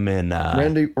 remember him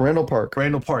in Randall Park.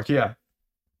 Randall Park, yeah.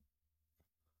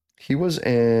 He was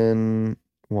in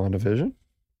WandaVision.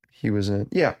 He was in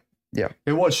It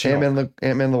was She-Hulk.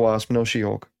 Ant-Man the Wasp. No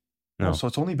She-Hulk. No. So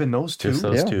it's only been those two. just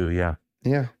those Yeah. two. Yeah.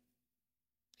 Yeah,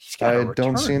 He's gotta I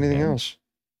don't see return, anything man. else.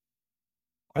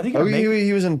 Are they Oh, gonna make...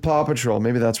 he was in Paw Patrol.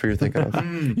 Maybe that's what you're thinking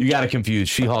of. You got to confuse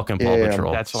She-Hulk and Paw Yeah,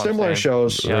 Patrol. That's what Similar I'm saying.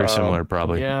 shows. Very similar,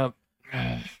 probably. Yeah.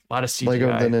 A lot of CGI.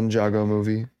 Lego the Ninjago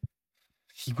movie.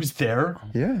 He was there?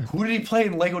 Yeah, Who did he play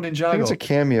in Lego I think Ninjago? it's a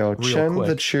cameo. Real Chen quick.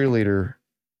 the cheerleader.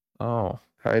 Oh.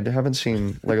 I haven't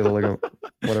seen Lego,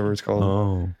 whatever it's called.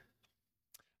 Oh.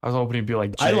 I was hoping he'd be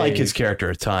like I like Jay. his character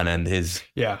a ton, and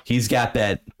he's got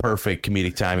that perfect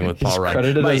comedic timing with He's Paul Rudd.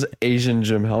 credited as Asian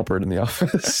Jim Halpert in The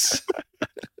Office.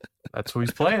 That's who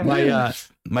he's playing.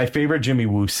 My favorite Jimmy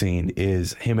Woo scene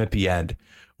is him at the end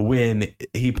when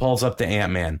he pulls up to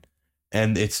Ant-Man,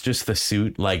 and it's just the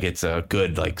suit, like it's a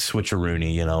good like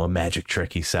switcheroony, a magic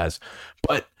trick, he says.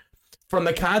 But from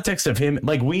the context of him,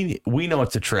 like we know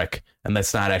it's a trick, and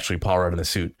that's not actually Paul Rudd in the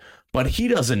suit, but he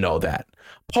doesn't know that.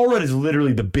 Paul Rudd is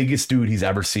literally the biggest dude he's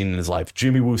ever seen in his life.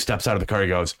 Jimmy Woo steps out of the car, he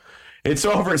goes, "It's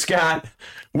over, Scott.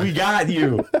 We got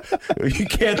you. You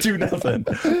can't do nothing."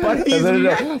 But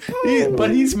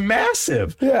he's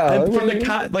massive. Yeah, And from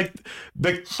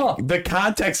the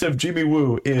context of Jimmy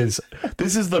Woo is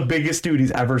this is the biggest dude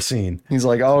he's ever seen. He's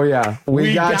like, "Oh yeah,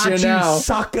 we got you now,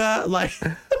 sucker!" Like,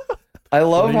 I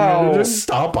love how just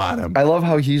stomp on him. I love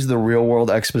how he's the real world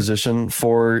exposition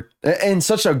for in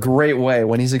such a great way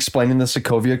when he's explaining the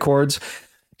Sokovia Accords.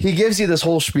 He gives you this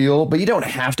whole spiel, but you don't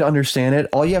have to understand it.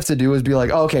 All you have to do is be like,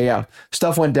 oh, okay, yeah,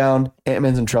 stuff went down.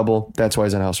 Ant-Man's in trouble. That's why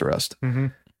he's in house arrest. Mm-hmm.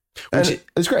 And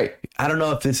it's great. I don't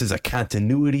know if this is a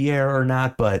continuity error or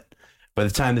not, but by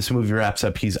the time this movie wraps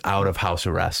up, he's out of house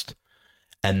arrest.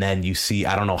 And then you see,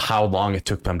 I don't know how long it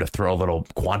took them to throw a little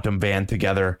quantum van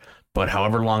together, but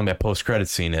however long that post-credit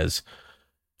scene is,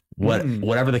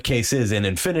 whatever the case is, in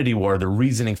Infinity War, the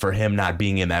reasoning for him not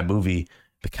being in that movie,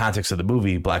 the context of the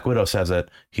movie, Black Widow says that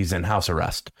he's in house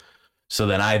arrest. So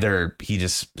then either he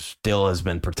just still has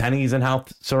been pretending he's in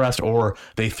house arrest, or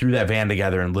they threw that van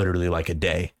together in literally like a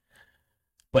day.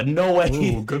 But no way,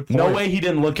 no way he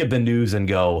didn't look at the news and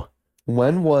go,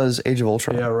 When was Age of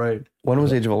Ultron? Yeah, right. When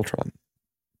was Age of Ultron?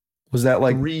 Was that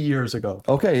like 3 years ago?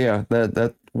 Okay, yeah,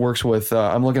 that works with.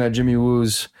 I'm looking at Jimmy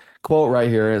Woo's quote right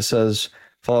here. It says,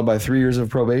 followed by 3 years of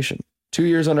probation, 2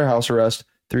 years under house arrest,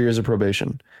 3 years of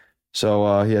probation.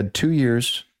 So he had 2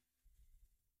 years.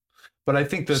 But I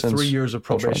think the Since 3 years of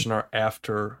probation Ultron. are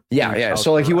after. Yeah, yeah.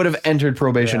 So like he would have entered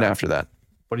probation after that.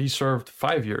 But he served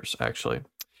 5 years actually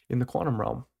in the quantum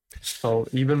realm. So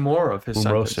even more of his Boom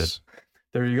sentence. roasted.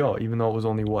 There you go. Even though it was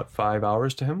only 5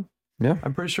 hours to him. Yeah.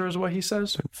 I'm pretty sure is what he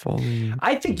says. Falling.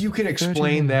 I think you can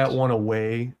explain that one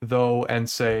away though and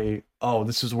say, oh,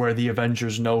 this is where the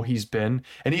Avengers know he's been.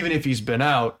 And even if he's been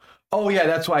out, oh yeah,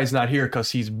 that's why he's not here, because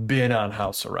he's been on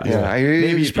house arrest. Yeah,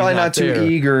 Maybe he's if probably not too there-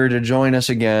 eager to join us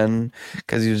again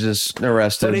because he was just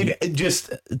arrested. but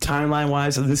just timeline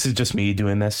wise, this is just me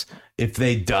doing this. If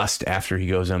they dust after he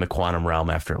goes in the quantum realm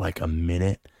after like a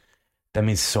minute, that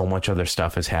means so much other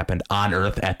stuff has happened on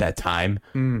Earth at that time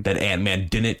that Ant-Man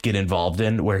didn't get involved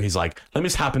in, where he's like, let me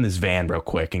just hop in this van real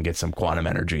quick and get some quantum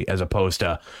energy, as opposed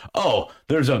to, oh,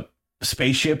 there's a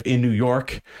spaceship in New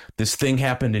York. This thing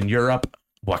happened in Europe,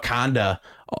 Wakanda,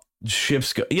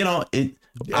 ships go,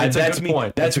 that's me.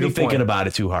 Point. That's me thinking point. about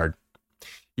it too hard.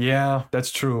 Yeah,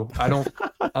 that's true.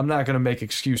 I'm not going to make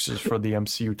excuses for the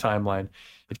MCU timeline.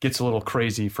 It gets a little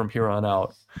crazy from here on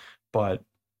out, but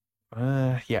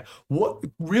yeah.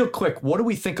 Real quick, what do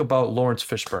we think about Lawrence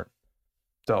Fishburne?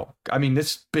 Though, I mean,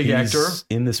 this big actor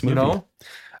in this movie.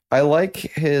 I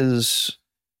like the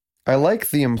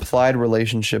implied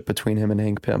relationship between him and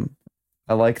Hank Pym.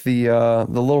 I like the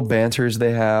little banters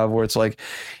they have where it's like,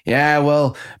 yeah,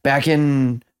 well, back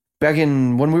in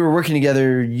when we were working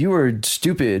together, you were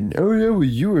stupid. Oh yeah, well,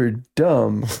 you were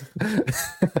dumb. I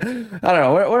don't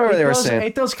know, whatever they were saying.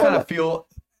 It does kind of feel.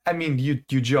 I mean, you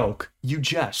joke, you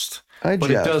jest, but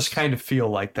jest. it does kind of feel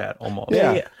like that almost.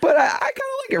 Yeah. But I kind of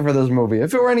like it for this movie.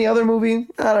 If it were any other movie,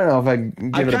 I don't know if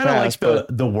I'd give it a pass. I kind of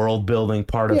like the world building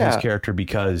part of his character,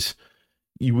 because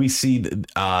we see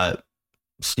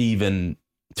Steve and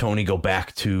Tony go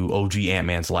back to OG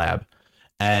Ant-Man's lab,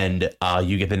 and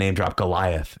you get the name drop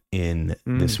Goliath in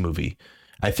this movie.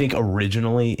 I think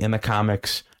originally in the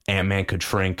comics, Ant-Man could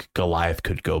shrink, Goliath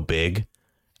could go big.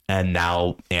 And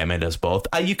now Ant-Man does both.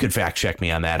 You could fact check me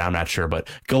on that. I'm not sure, but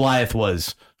Goliath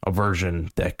was a version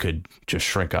that could just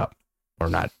shrink up or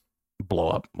not blow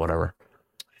up, whatever.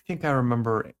 I think I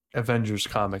remember Avengers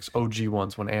comics, OG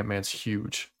ones, when Ant-Man's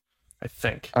huge. I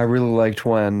think. I really liked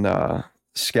when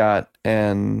Scott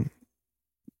and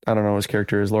I don't know his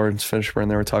character is Lawrence Fishburne.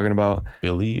 They were talking about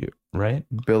Billy, right?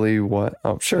 Billy what?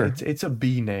 Oh, sure. It's a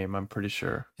B name, I'm pretty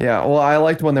sure. Yeah. Well, I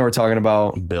liked when they were talking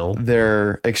about Bill,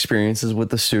 their experiences with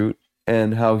the suit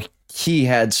and how he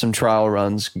had some trial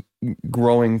runs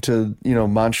growing to,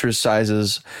 monstrous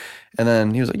sizes. And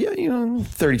then he was like, yeah,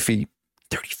 30 feet.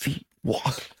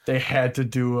 Walk. They had to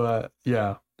do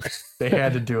they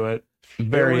had to do it.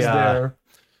 Very there.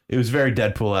 It was very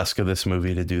Deadpool-esque of this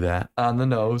movie to do that. On the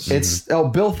nose. It's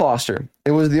Bill Foster.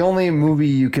 It was the only movie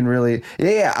you can really.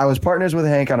 Yeah, I was partners with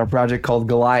Hank on a project called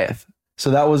Goliath.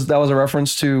 So that was a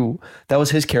reference to that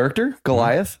was his character,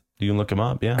 Goliath. You can look him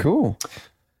up. Yeah. Cool.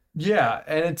 Yeah,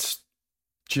 and it's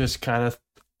just kind of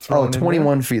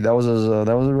 21 feet. That was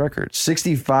a record.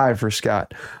 65 for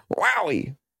Scott.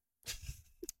 Wowie.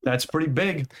 That's pretty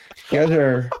big. You guys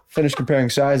are finished comparing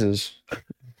sizes.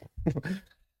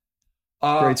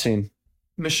 Great scene.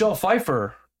 Michelle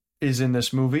Pfeiffer is in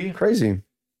this movie. Crazy.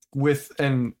 With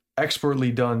an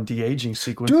expertly done de-aging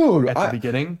sequence at the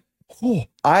beginning.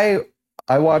 I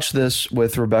watched this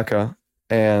with Rebecca,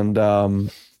 and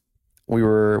we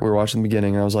were watching the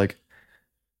beginning, and I was like,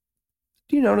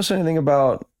 do you notice anything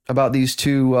about these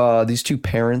two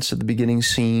parents at the beginning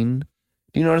scene?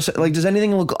 Do you notice, like, does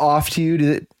anything look off to you? Did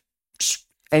it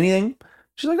anything?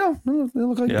 She's like, oh, they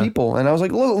look like people. And I was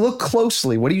like, look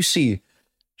closely. What do you see?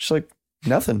 She's like,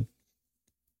 nothing.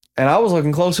 And I was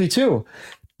looking closely too.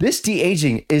 This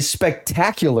de-aging is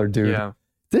spectacular, dude. Yeah.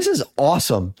 This is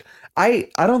awesome. I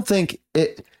don't think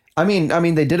it. I mean,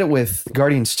 they did it with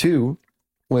Guardians 2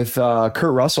 with Kurt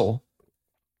Russell,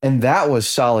 and that was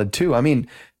solid too. I mean,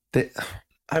 they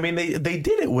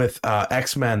did it with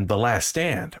X-Men: The Last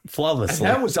Stand flawlessly.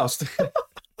 And that was outstanding.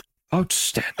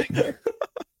 Outstanding.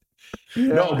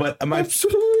 No, but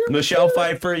Michelle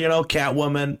Pfeiffer,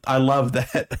 Catwoman. I love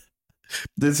that.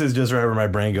 This is just wherever my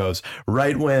brain goes.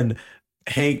 Right when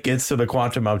Hank gets to the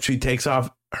quantum realm, she takes off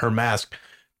her mask.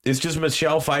 It's just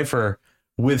Michelle Pfeiffer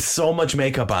with so much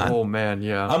makeup on. Oh man,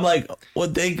 yeah. I'm like, well,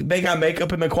 they got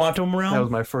makeup in the quantum realm. That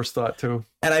was my first thought too.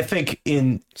 And I think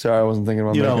sorry, I wasn't thinking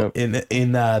about makeup.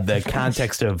 In the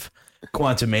context of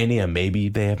Quantumania, maybe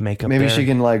they have makeup. Maybe there. she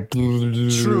can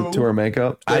to her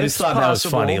makeup. I just thought that was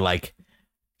funny. Like,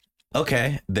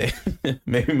 okay,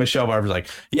 maybe Michelle Pfeiffer's like,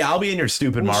 yeah, I'll be in your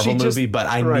stupid Marvel movie, but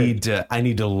I need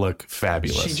to look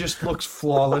fabulous. She just looks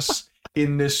flawless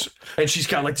in this, and she's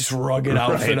got like this rugged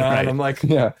outfit on. Right. I'm like,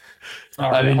 yeah,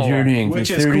 I've been journeying for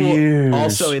 30 years.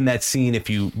 Also, in that scene, if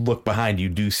you look behind, you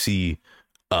do see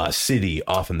a city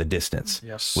off in the distance.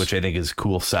 Yes, which I think is a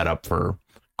cool setup for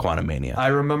Quantumania. I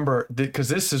remember because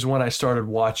this is when I started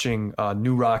watching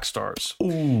New Rockstars.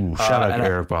 Ooh, shout out to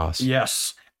Eric Boss.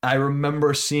 Yes. I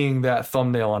remember seeing that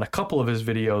thumbnail on a couple of his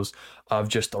videos of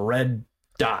just a red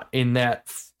dot in that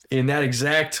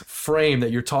exact frame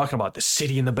that you're talking about, the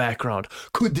city in the background.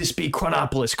 Could this be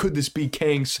Chronopolis? Could this be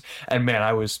Kings? And man,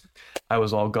 I was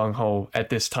all gung ho at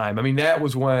this time. I mean, that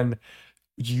was when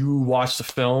you watched the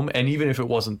film, and even if it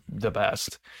wasn't the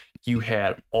best, you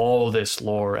had all this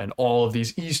lore and all of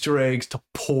these Easter eggs to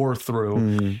pour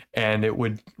through, and it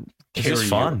would It's carry just you.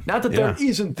 fun. Not that there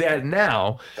isn't that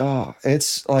now. Oh,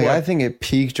 it's like I think it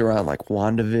peaked around like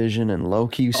WandaVision and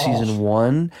Loki season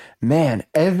 1. Man,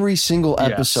 every single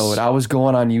episode, I was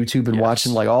going on YouTube and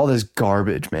watching like all this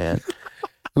garbage, man.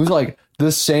 It was like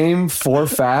the same 4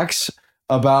 facts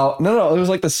about it was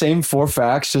like the same 4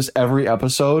 facts just every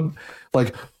episode.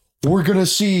 Like, we're gonna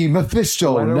see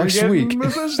Mephisto next week.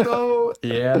 Mephisto.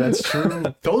 Yeah, that's true.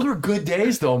 Those were good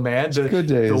days, though, man. Good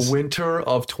days. The winter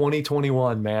of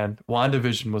 2021, man.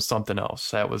 WandaVision was something else.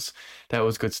 That was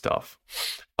good stuff.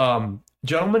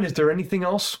 Gentlemen, is there anything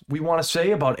else we want to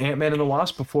say about Ant-Man and the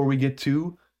Wasp before we get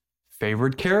to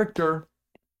favorite character?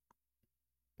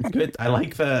 Good. I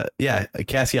like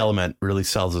Cassie Element really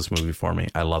sells this movie for me.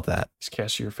 I love that. Is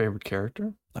Cassie your favorite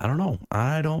character? I don't know.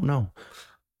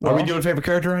 Well, Are we doing favorite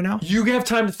character right now? You have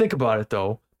time to think about it,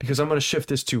 though, because I'm going to shift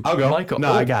this to I'll go. Michael.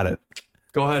 No, I got it.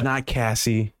 Go ahead. Not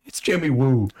Cassie. It's Jimmy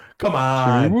Woo. Come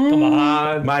on. Come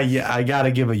on. I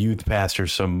gotta give a youth pastor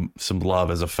some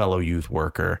love as a fellow youth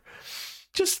worker.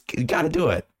 Just gotta do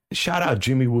it. Shout out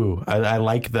Jimmy Woo. I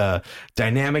like the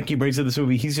dynamic he brings to this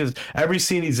movie. He's just every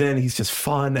scene he's in, he's just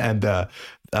fun, and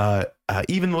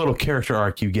even the little character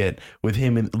arc you get with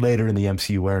him later in the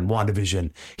MCU, where in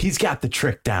WandaVision, he's got the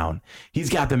trick down. He's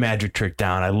got the magic trick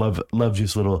down. I love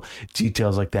just little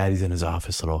details like that. He's in his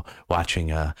office, watching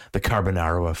the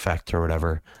Carbonaro effect or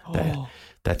whatever.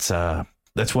 That's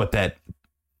what that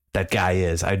guy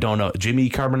is. I don't know, Jimmy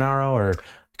Carbonaro or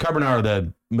Carbonaro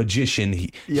the magician.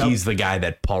 He's the guy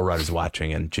that Paul Rudd is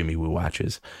watching and Jimmy Woo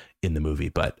watches in the movie.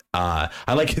 But I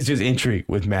like his just intrigue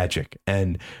with magic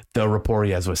and the rapport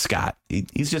he has with Scott.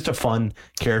 He's just a fun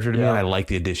character to me, and I like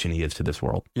the addition he is to this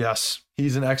world. Yes,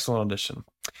 he's an excellent addition.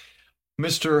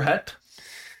 Mr. Het?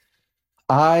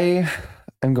 I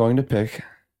am going to pick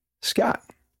Scott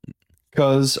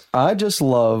because I just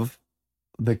love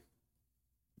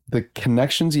the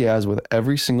connections he has with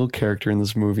every single character in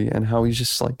this movie, and how he's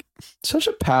just like such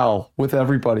a pal with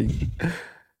everybody.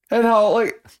 And how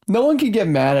like no one can get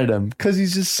mad at him because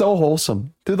he's just so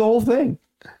wholesome through the whole thing.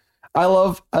 I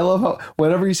love how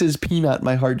whenever he says peanut,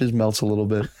 my heart just melts a little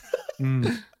bit.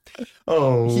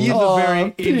 Oh, He's a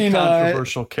very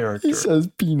incontroversial character. He says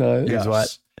peanut. Yes.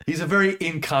 What? He's a very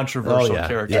incontroversial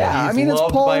character. Yeah, He's I mean, it's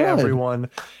loved Paul by Rudd. everyone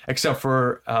except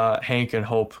for Hank and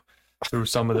Hope through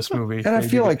some of this movie. And I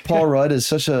feel like Paul Rudd is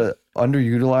such a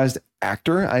underutilized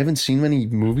actor. I haven't seen many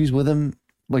movies with him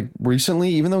like recently,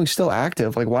 even though he's still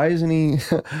active. Like, why isn't he?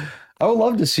 I would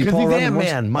love to see Paul Rudd.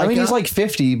 Ant-Man, I mean, he's like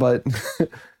 50, but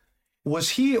was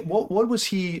he? What was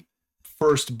he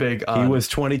first big on? He was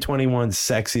 2021's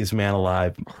sexiest man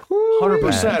alive.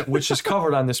 100%, which is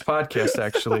covered on this podcast,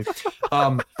 actually.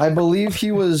 I believe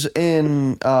he was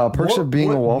in Perks of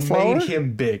Being a Wallflower. What made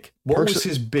him big? What was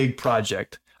his big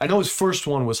project? I know his first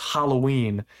one was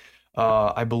Halloween.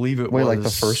 I believe it was... Wait, like the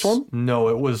first one? No,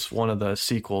 it was one of the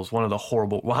sequels, one of the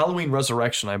horrible... Well, Halloween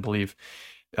Resurrection, I believe,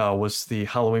 was the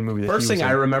Halloween movie that First he was thing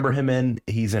I in. remember him in,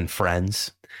 he's in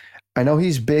Friends. I know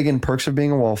he's big in Perks of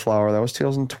Being a Wallflower. That was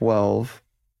 2012.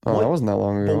 Oh, that wasn't that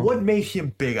long ago. But what made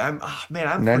him big? I'm Night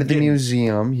at the forgetting.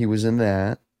 Museum. He was in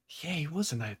that. Yeah, he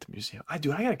was a Night at the Museum. I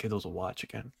gotta give those a watch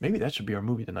again. Maybe that should be our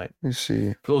movie tonight. Let me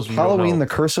see. For those of you who don't Halloween, know. The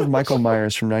Curse of Michael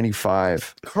Myers from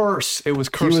 95. Curse. It was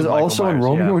He Curse. was of Michael also in Myers,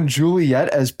 Romeo yeah. and Juliet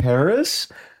as Paris?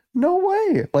 No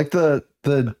way. Like the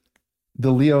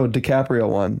Leo DiCaprio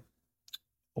one.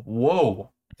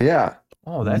 Whoa. Yeah.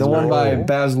 Oh, that's the one by cool.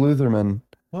 Baz Luhrmann.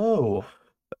 Whoa.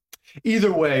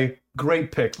 Either way,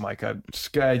 great pick, Mike. This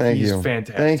guy, Thank he's you.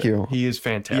 fantastic. Thank you. He is Yeah,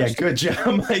 fantastic. good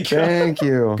job, Mike. Thank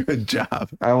you. Good job.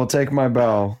 I will take my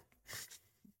bow.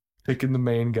 Picking the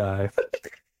main guy.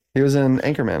 He was in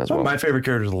Anchorman as well. My favorite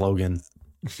character is Logan.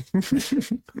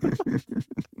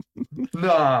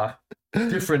 Nah.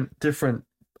 Different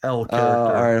L character.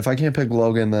 All right, if I can't pick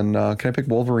Logan, then can I pick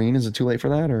Wolverine? Is it too late for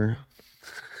that? Or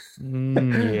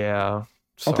Yeah.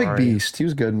 I'll pick Sorry. Beast. He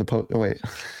was good in the post. Oh, wait.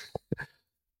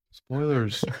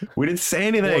 Spoilers. We didn't say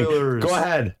anything. Spoilers. Go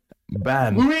ahead,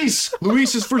 Ben. Luis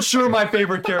is for sure my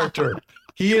favorite character.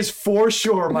 He is for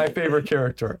sure my favorite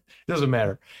character. It doesn't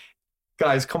matter.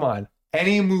 Guys, come on.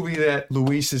 Any movie that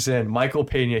Luis is in, Michael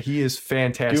Pena, he is Do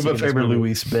fantastic. you have a in this favorite movie.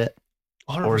 Luis bit?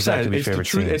 100%. Or is that gonna be It's the favorite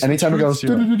truth- scene? it's the Anytime it truth goes.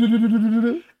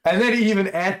 serum. And then even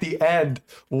at the end,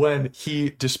 when he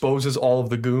disposes all of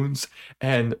the goons,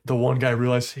 and the one guy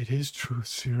realizes it is truth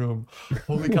serum.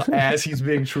 Holy cow! As he's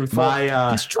being truthful, My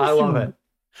I love it.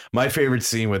 my favorite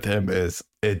scene with him is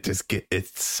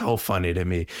it's so funny to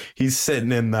me. He's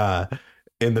sitting in the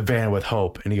van with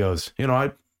Hope, and he goes,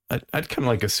 I I'd kind of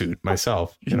like a suit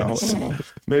myself, you know,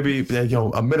 maybe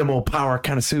a minimal power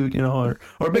kind of suit, you know,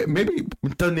 or maybe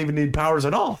it doesn't even need powers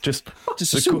at all, just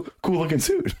a cool looking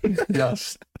suit.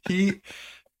 Yes,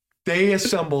 they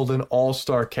assembled an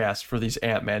all-star cast for these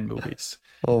Ant-Man movies.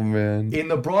 Oh man! In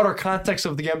the broader context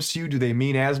of the MCU, do they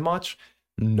mean as much?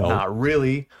 No, not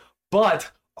really.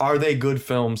 But are they good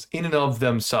films in and of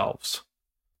themselves?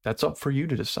 That's up for you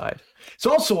to decide. It's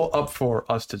also up for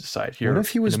us to decide here. What if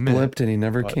he was blipped and he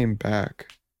never came back?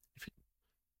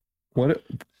 What?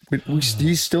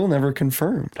 He's still never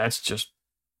confirmed. That's just.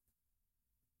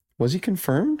 Was he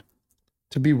confirmed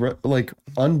to be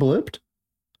unblipped?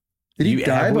 Did he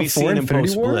die have we before seen him Infinity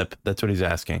post War? blip? That's what he's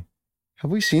asking. Have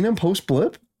we seen him post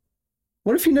blip?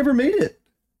 What if he never made it?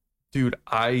 Dude,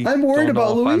 I'm worried don't know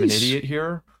about if I'm an Luis. idiot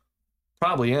here.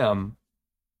 Probably am.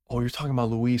 Oh, you're talking about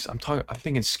Luis. I'm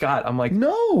thinking Scott. I'm like,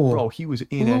 No, bro, he was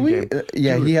in Luis, Endgame.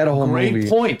 yeah, Dude, he had a whole great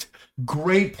movie.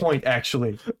 Great point,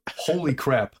 actually. Holy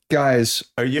crap. Guys,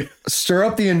 Are you? stir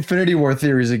up the Infinity War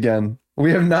theories again.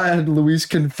 We have not had Luis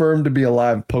confirmed to be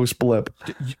alive post blip.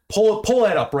 Pull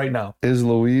that up right now. Is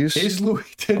Luis Did Luis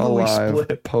alive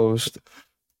split? post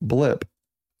blip?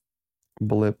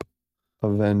 Blip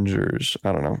Avengers.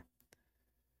 I don't know.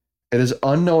 It is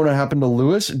unknown what happened to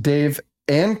Lewis, Dave,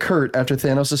 and Kurt after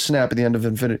Thanos' snap at the end of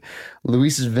Infinity.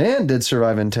 Luis's van did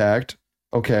survive intact.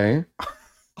 Okay.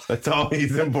 That's all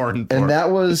he's important for. And that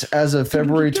was as of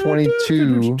February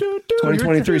 22,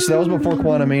 2023. So that was before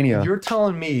Quantumania. You're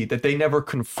telling me that they never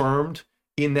confirmed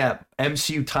in that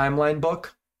MCU timeline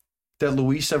book that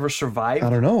Luis ever survived? I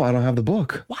don't know. I don't have the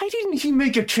book. Why didn't he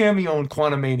make a cameo in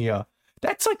Quantumania?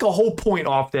 That's like a whole point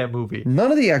off that movie.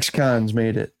 None of the ex-cons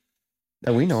made it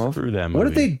that we know of. Screw that What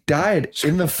if movie. they died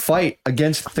in the fight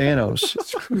against Thanos?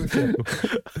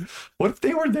 What if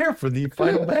they were there for the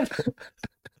final battle?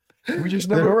 We just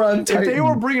They never. were on If they Titan.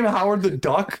 were bringing Howard the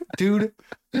Duck, dude.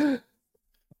 All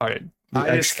right.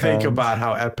 I just think about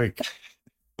how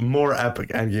more epic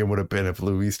Endgame would have been if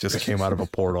Luis just came out of a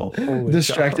portal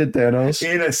Distracted Thanos.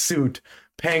 in a suit,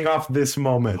 paying off this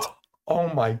moment. Oh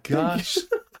my gosh.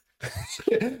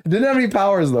 Didn't have any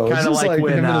powers though. It's Kind of just like like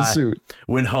when him in a suit.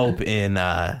 when Hope in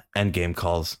Endgame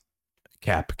calls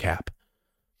Cap,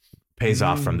 pays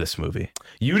off from this movie.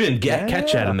 You didn't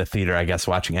catch that in the theater, I guess,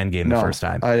 watching Endgame the first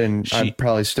time. I didn't. I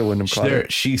probably still wouldn't have caught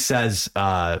it. She says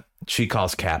she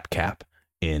calls Cap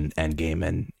in Endgame,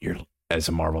 and you're, as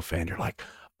a Marvel fan, you're like,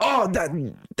 oh, that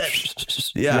yeah.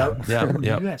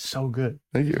 That's so good.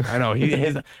 Thank you. I know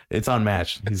it's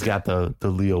unmatched. He's got the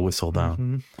Leo whistle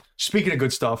down. Speaking of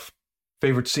good stuff,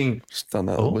 favorite scene. Just done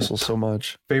that whistle so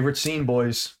much. Favorite scene,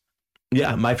 boys.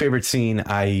 Yeah, my favorite scene.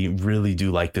 I really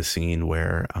do like the scene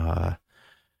where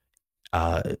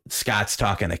Scott's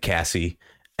talking to Cassie,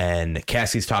 and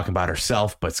Cassie's talking about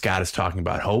herself, but Scott is talking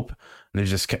about Hope. And there's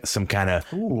just some kind of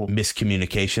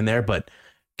miscommunication there, but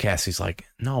Cassie's like,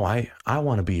 "No, I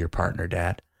want to be your partner,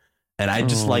 Dad." And I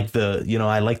just like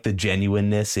I like the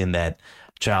genuineness in that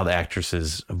child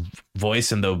actress's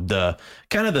voice, and the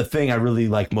kind of the thing I really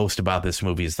like most about this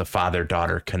movie is the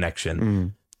father-daughter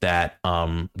connection that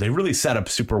they really set up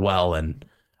super well and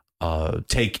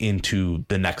take into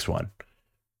the next one.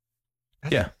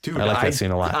 Yeah, Dude, I like that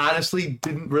scene a lot. Honestly,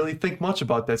 didn't really think much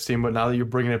about that scene, but now that you're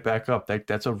bringing it back up,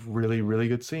 that's a really, really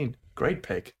good scene. Great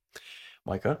pick.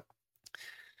 Micah?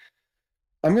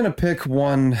 I'm going to pick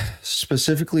one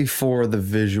specifically for the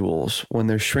visuals when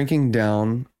they're shrinking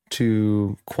down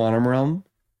to Quantum Realm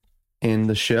in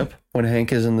the ship, when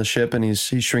Hank is in the ship and he's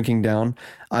shrinking down.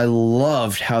 I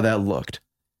loved how that looked.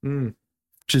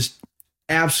 Just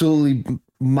absolutely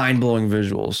mind-blowing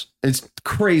visuals. It's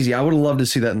crazy. I would have loved to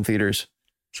see that in theaters.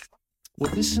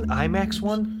 Was this an IMAX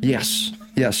one? Yes,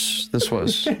 this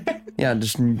was. Yeah,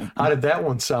 just How did that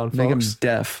one sound, make him folks?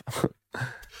 deaf.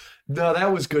 No,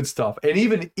 that was good stuff. And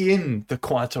even in the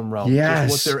quantum realm,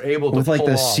 Yes, just what they're able to with like pull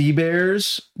the off. sea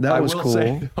bears. That was cool.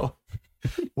 Say, though,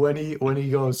 when he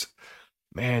goes,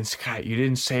 man, Scott, you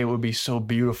didn't say it would be so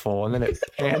beautiful, and then it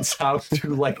pans out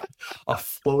to like a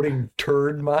floating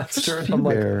turd monster. And I'm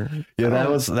like, Bear. Yeah,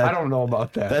 I don't know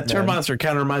about that. That turd man. monster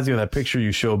kind of reminds me of that picture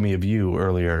you showed me of you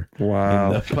earlier. Wow.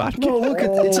 In the podcast. No, look,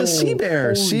 it's a sea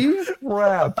bear. Holy See?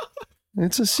 crap.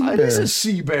 It's a sea It bear. is a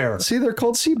sea bear. See, they're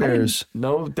called sea bears.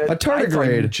 No, that A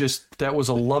tardigrade. That was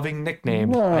a loving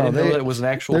nickname. No, I didn't know that it was an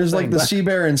actual There's thing. like the sea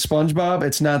bear in SpongeBob.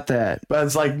 It's not that. But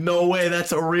it's like, no way,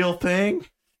 that's a real thing.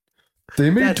 They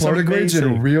made That's tardigrades in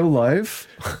amazing. real life.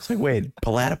 It's like, wait,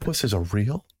 platypus is a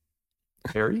real?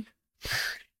 Harry?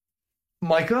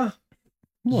 Micah,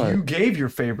 What? you gave your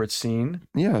favorite scene,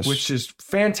 Yes. which is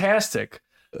fantastic.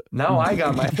 Now I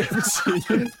got my favorite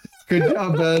scene. Good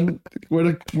job, Ben.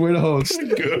 Way to host.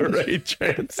 Great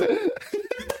transition.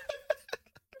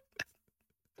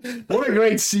 What a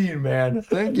great scene, man.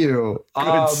 Thank you.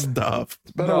 Good stuff.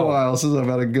 It's been a while since I've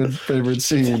had a good favorite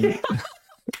scene.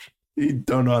 You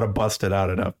don't know how to bust it out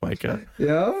enough, Micah.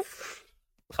 Yeah?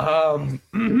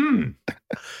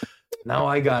 Now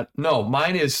I got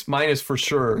mine is for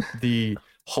sure the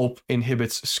Hope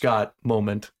inhibits Scott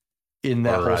moment in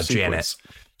that Or, whole sequence.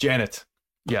 Janet.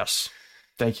 Yes.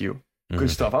 Thank you. Good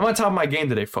stuff. I'm on top of my game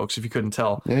today, folks, if you couldn't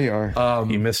tell. Yeah, you are.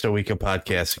 He missed a week of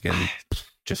podcast again.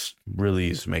 Just really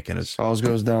is making it Always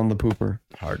goes down the pooper.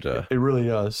 hard to It really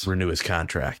does. renew his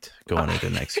contract going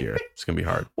into next year. It's going to be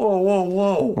hard.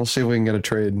 Whoa. We'll see if we can get a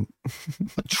trade.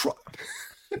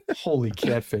 Holy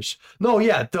catfish. No,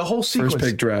 yeah, the whole sequence. First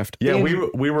pick draft. Yeah,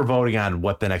 we were voting on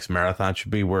what the next marathon should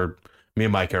be. Me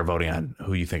and Mike are voting on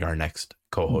who you think our next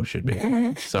co-host should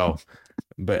be. So,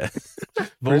 but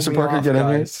Grayson Parker, get in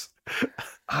here.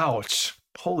 Ouch.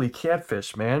 Holy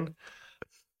catfish, man.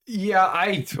 Yeah,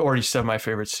 I already said my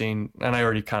favorite scene, and I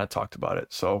already kind of talked about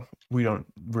it, so we don't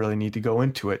really need to go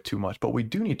into it too much. But we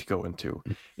do need to go into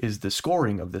is the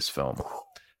scoring of this film.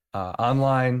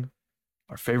 Online,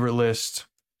 our favorite list,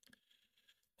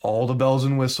 all the bells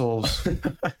and whistles.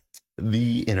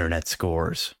 the internet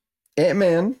scores.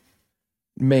 Ant-Man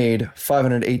made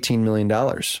 $518 million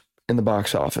in the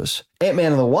box office.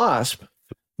 Ant-Man and the Wasp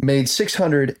made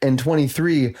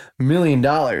 $623 million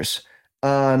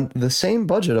on the same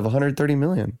budget of $130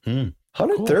 million.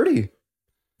 130. Cool.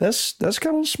 That's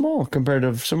kind of small compared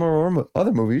to some of our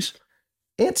other movies.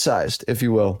 Ant-sized, if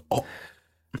you will.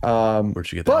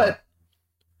 Where'd you get that? But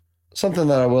something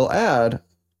that I will add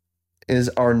is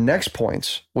our next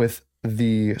points with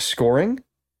the scoring.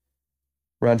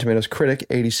 Rotten Tomatoes critic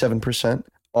 87%,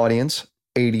 audience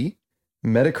 80,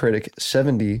 Metacritic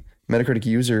 70, Metacritic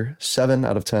user 7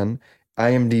 out of 10,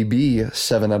 IMDb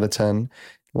 7 out of 10,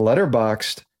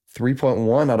 Letterboxd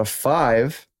 3.1 out of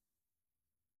 5.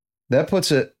 That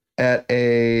puts it at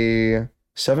a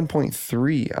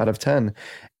 7.3 out of 10.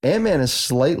 Ant-Man is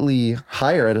slightly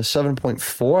higher at a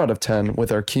 7.4 out of 10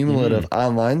 with our cumulative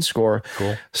online score.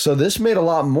 Cool. So this made a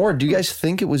lot more. Do you guys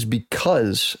think it was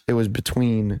because it was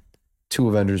between two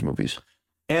Avengers movies?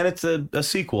 And it's a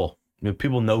sequel.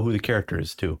 People know who the character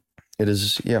is too. It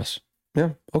is, yes.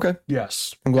 Yeah, okay.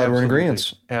 Yes. I'm glad we're in absolutely.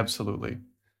 agreement. Absolutely.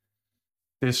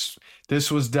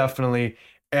 This was definitely,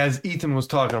 as Ethan was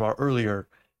talking about earlier,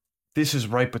 this is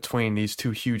right between these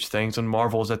two huge things, and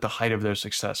Marvel is at the height of their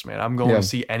success, man. I'm going to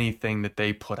see anything that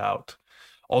they put out.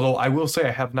 Although I will say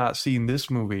I have not seen this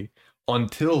movie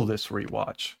until this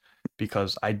rewatch,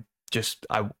 because I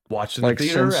watched it in the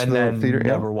theater and then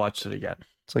never watched it again.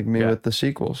 It's like me with the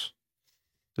sequels.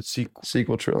 The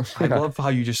sequel trilogy. I love how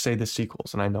you just say the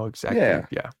sequels, and I know exactly.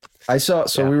 Yeah. I saw.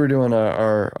 So we were doing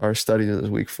our study this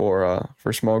week for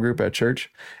small group at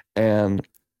church, and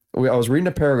I was reading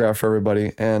a paragraph for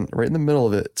everybody, and right in the middle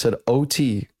of it said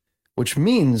OT, which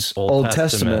means Old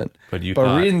Testament. But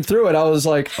reading through it, I was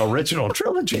like, original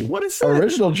trilogy. What is that?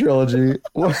 Original trilogy.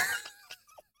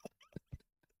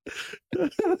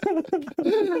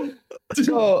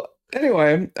 So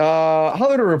anyway,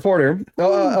 Hollywood Reporter.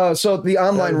 So the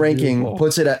online ranking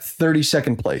puts it at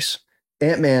 32nd place.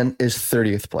 Ant-Man is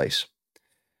 30th place.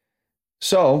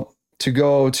 So to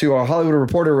go to our Hollywood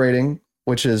Reporter rating,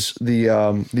 which is the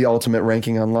ultimate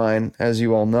ranking online, as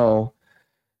you all know,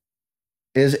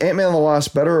 is Ant-Man and the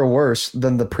Wasp better or worse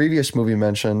than the previous movie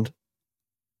mentioned,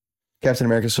 Captain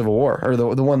America: Civil War, or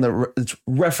the one that it's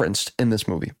referenced in this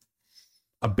movie?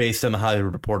 Based on the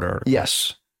Hollywood Reporter article.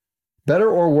 Yes. Better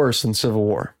or worse than Civil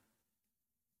War?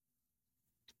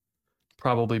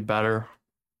 Probably better.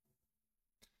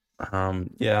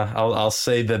 Yeah, I'll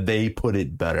say that they put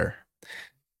it better.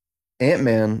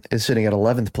 Ant-Man is sitting at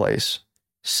 11th place.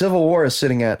 Civil War is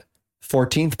sitting at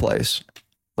 14th place.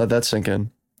 Let that sink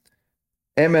in.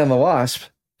 Ant-Man and the Wasp,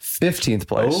 15th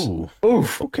place. Oh,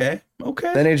 oof. Okay.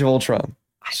 Then Age of Ultron.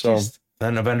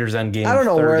 Then Avengers Endgame. I don't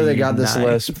know where they got this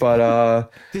list,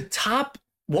 but the top.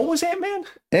 What was Ant-Man?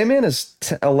 Ant-Man is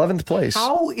 11th place.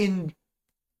 How in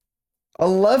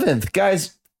 11th,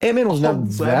 guys? Ant-Man was not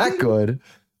 11? that good. It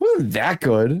wasn't that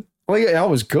good. Well, yeah, it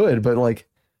was good, but like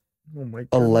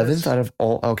 11th out of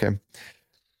all. Okay.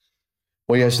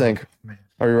 What do you guys think? Man.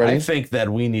 Are you ready? I think that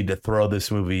we need to throw this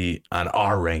movie on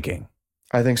our ranking.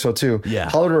 I think so too. Yeah.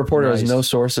 Hollywood Reporter has no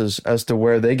sources as to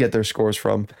where they get their scores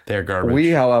from. They're garbage. We,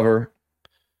 however,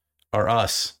 are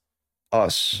us.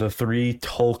 The three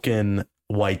Tolkien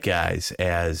white guys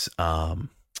as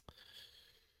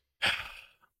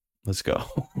let's go.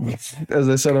 As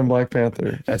they said in Black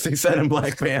Panther. As they said in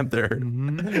Black Panther.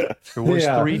 There was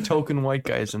 3 token white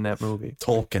guys in that movie.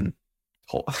 Tolkien.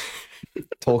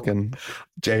 Tolkien.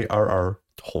 J.R.R.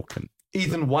 Tolkien.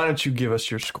 Ethan, why don't you give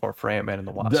us your score for Ant-Man and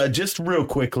the Wasp? Just real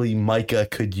quickly, Micah,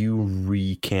 could you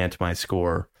recant my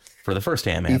score for the first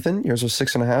Ant-Man? Ethan, yours was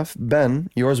 6.5. Ben,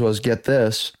 yours was, get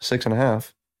this,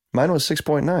 6.5. Mine was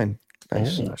 6.9.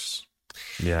 Nice.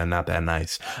 Yeah, not that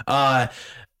nice.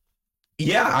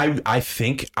 Yeah, I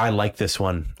think I like this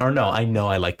one. Or no, I know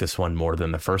I like this one more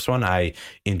than the first one. I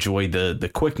enjoy the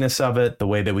quickness of it, the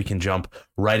way that we can jump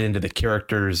right into the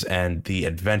characters and the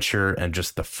adventure and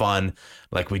just the fun.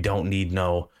 Like, we don't need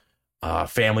no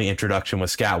family introduction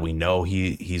with Scott. We know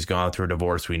he's gone through a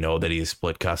divorce. We know that he has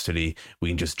split custody. We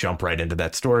can just jump right into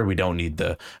that story. We don't need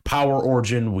the power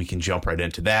origin. We can jump right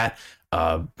into that.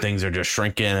 Things are just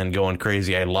shrinking and going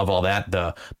crazy. I love all that.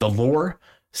 The lore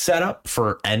setup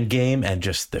for Endgame and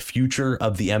just the future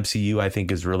of the MCU, I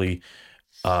think, is really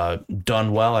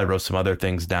done well. I wrote some other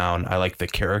things down. I like the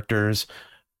characters.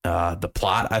 The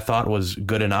plot I thought was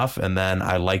good enough. And then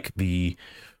I like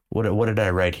what did I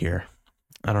write here?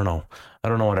 I don't know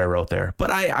what I wrote there,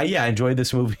 but I enjoyed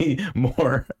this movie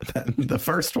more than the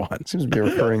first one. Seems to be a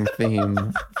recurring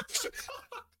theme.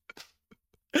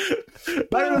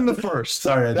 Better than the first.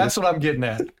 Sorry, that's what I'm getting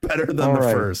at. Better than All the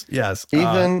right. first. Yes.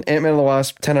 Ethan, Ant-Man and the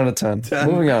Wasp, 10 out of 10.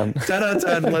 Moving on. 10 out of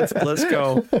 10. Let's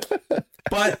go.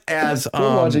 But as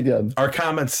We'll watch again. our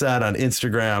comments said on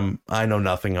Instagram, I know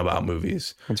nothing about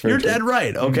movies. That's very You're true. dead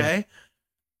right. Okay.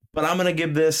 But I'm going to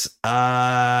give this,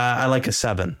 I like a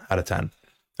 7 out of 10.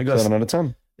 I go 7 out of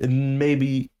 10.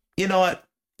 maybe, you know what?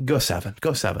 Go 7.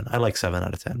 Go 7. I like 7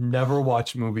 out of 10. Never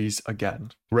watch movies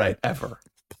again. Right. Ever.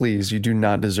 Please, you do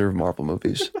not deserve Marvel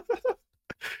movies. Go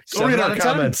read 7 out our of 10?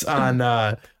 comments on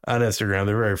Instagram.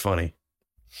 They're very funny.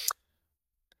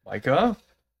 Micah?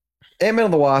 Ant-Man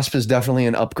and the Wasp is definitely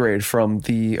an upgrade from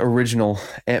the original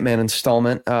Ant-Man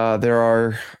installment. There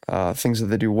are things that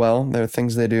they do well. There are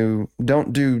things they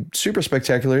don't do super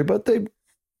spectacular, but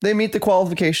they meet the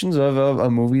qualifications of a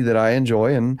movie that I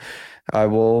enjoy, and I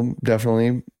will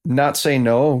definitely not say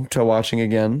no to watching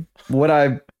again. Would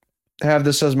I have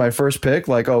this as my first pick?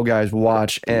 Like, oh guys,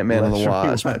 watch Ant-Man and the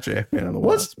Wasp. Watch Ant-Man and the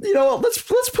Wasp.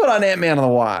 Let's put on Ant-Man and the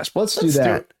Wasp. Let's do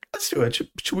that. Let's do it.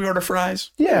 Should we order fries?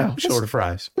 Yeah, We should order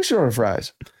fries. we should order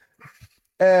fries.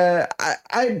 It's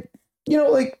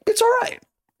all right.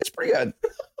 It's pretty good.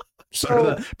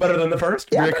 So Better than the first?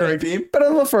 Yeah, Recurring theme? better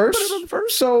than the first. Better than the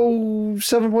first. So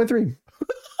 7.3.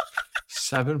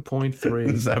 7.3.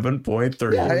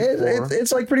 7.3. Yeah,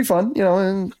 it's like pretty fun,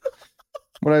 and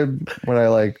would I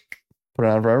like put it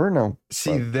on forever? No.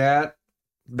 See, that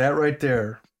right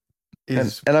there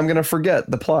is... And I'm gonna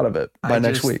forget the plot of it by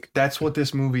next week. That's what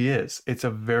this movie is. It's a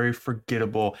very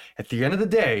forgettable... At the end of the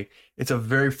day, it's a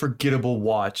very forgettable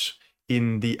watch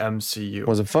in the MCU.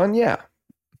 Was it fun? Yeah.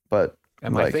 But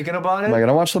Am I thinking about it? am I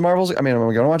gonna watch the Marvels? I mean, am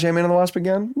I gonna watch Ant-Man and the Wasp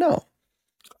again? No.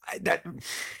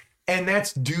 And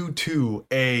that's due to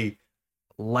a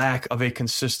lack of a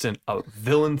consistent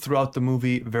villain throughout the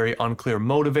movie, very unclear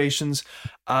motivations.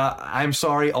 I'm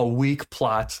sorry, a weak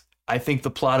plot. I think the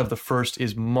plot of the first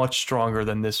is much stronger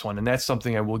than this one, and that's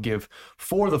something I will give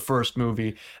for the first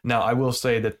movie. Now, I will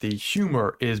say that the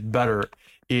humor is better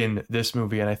in this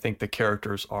movie, and I think the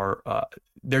characters are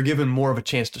they're given more of a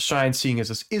chance to shine, seeing as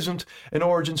this isn't an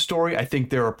origin story. I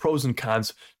think there are pros and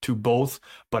cons to both,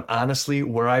 but honestly,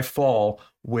 where I fall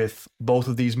with both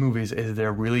of these movies is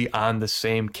they're really on the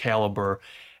same caliber.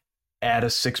 At a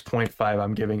 6.5,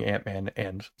 I'm giving Ant-Man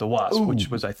and the Wasp, which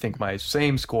was, I think, my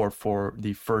same score for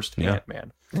the first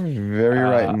Ant-Man. Very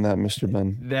right in that, Mr.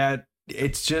 Ben. That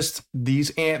it's just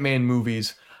these Ant-Man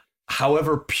movies,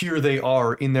 however pure they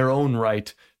are in their own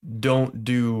right, don't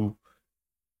do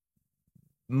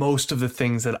most of the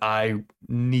things that I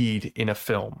need in a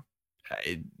film.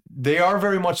 They are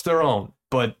very much their own,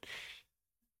 but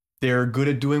they're good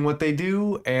at doing what they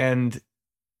do and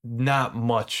not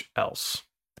much else.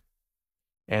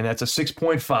 And that's a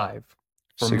 6.5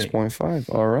 for me.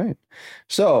 6.5. All right.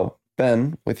 So,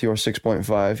 Ben with your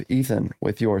 6.5, Ethan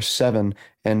with your 7,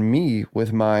 and me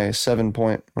with my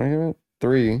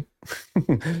 7.3.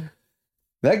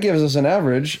 That gives us an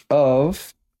average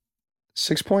of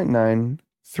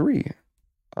 6.93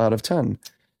 out of 10.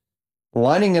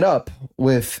 Lining it up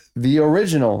with the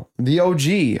original, the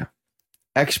OG,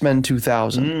 X-Men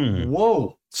 2000.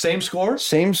 Whoa. Same score?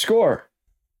 Same score.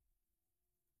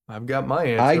 I've got my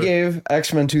answer. I gave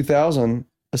X-Men 2000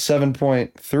 a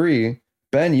 7.3.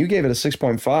 Ben, you gave it a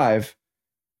 6.5.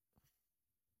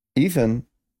 Ethan,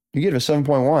 you gave it a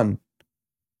 7.1.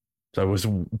 So it was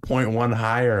 0.1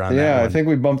 higher on that Yeah, one. I think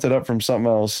we bumped it up from something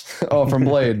else. Oh, from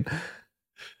Blade.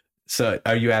 So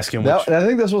are you asking which? I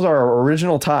think this was our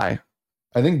original tie.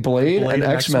 I think Blade Blade and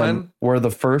and X-Men X-Men? were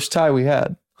the first tie we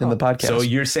had in the podcast. So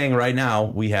you're saying right now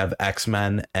we have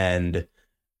X-Men and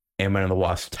Ant-Man and the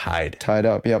Wasp tied. Tied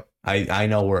up. Yep. I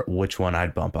know which one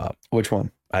I'd bump up. Which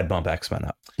one? I'd bump X-Men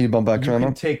up. You bump You X-Men can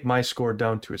up? take my score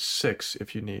down to a 6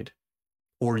 if you need,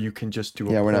 or you can just do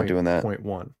a Yeah, we're not doing that.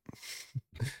 0.1.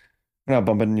 We're not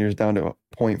bumping yours down to a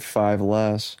 0.5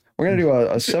 less. We're going to do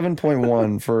a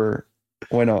 7.1 for...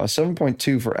 Wait, no, a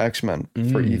 7.2 for X-Men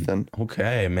for Ethan.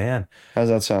 Okay, man. How's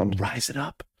that sound? Rise it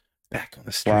up. Back on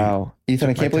the street. Wow.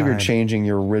 Ethan, I Took my can't believe you're time. changing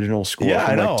your original score Yeah,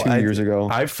 from I know. like 2 years ago.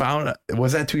 I found,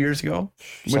 was that 2 years ago?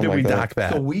 When Something did we like that. dock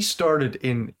that? So we started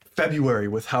in February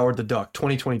with Howard the Duck,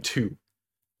 2022,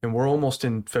 and we're almost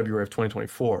in February of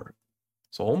 2024.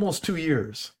 So almost 2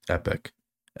 years. Epic.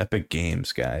 Epic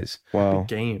games, guys. Wow.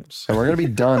 Games. And we're going to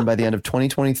be done by the end of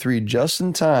 2023, just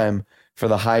in time for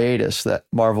the hiatus that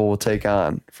Marvel will take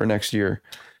on for next year.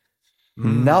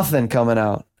 Nothing coming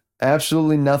out.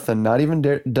 Absolutely nothing. Not even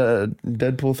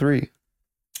Deadpool 3.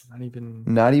 Not even.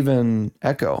 Not even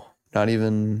Echo. Not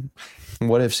even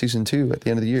What If Season 2 at the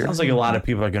end of the year. Sounds like a lot of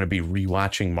people are going to be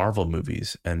rewatching Marvel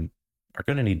movies and are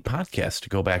going to need podcasts to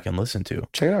go back and listen to.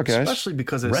 Check it out, guys. Especially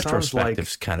because it sounds like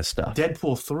Retrospectives kind of stuff.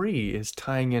 Deadpool 3 is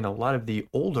tying in a lot of the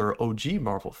older OG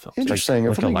Marvel films. Interesting.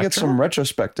 like if we can get Electro? some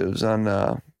retrospectives on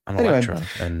on anyway, Electra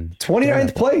and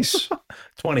 29th place.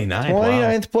 29.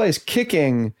 29th place.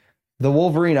 Kicking the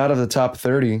Wolverine out of the top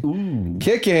 30. Wow. Ooh.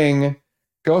 Kicking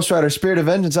Ghost Rider Spirit of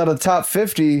Vengeance out of the top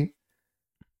 50.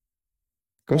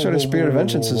 Ghost Rider Spirit of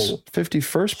Vengeance is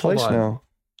 51st place on. now.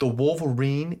 The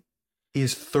Wolverine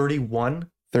is 31.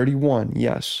 31,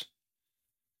 yes.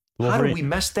 How did we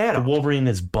mess that The up? Wolverine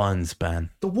is buns, Ben.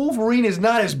 The Wolverine is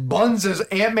not as buns as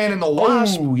Ant-Man and the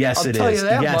Wasp. Oh, yes, I'll it tell is. you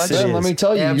that Yes, much. it Ben, is. let me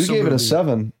tell you, you gave it a Absolutely.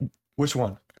 7. Which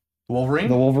one? The Wolverine?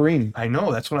 The Wolverine. I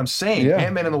know, that's what I'm saying. Yeah.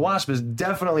 Ant-Man and the Wasp is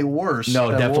definitely worse. No,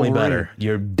 than definitely Wolverine. better.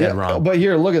 You're dead wrong. But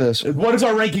here, look at this. What does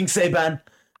our ranking say, Ben?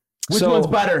 Which one's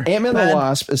better? Ant-Man Ben? the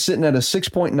Wasp is sitting at a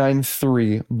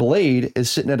 6.93. Blade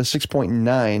is sitting at a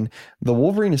 6.9. The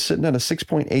Wolverine is sitting at a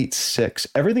 6.86.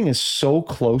 Everything is so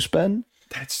close, Ben.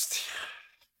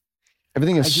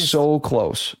 Everything is so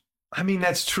close. I mean,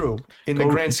 that's true. In the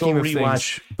grand scheme of things,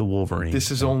 rewatch the Wolverine.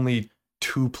 this is only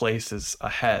 2 places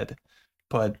ahead.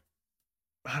 But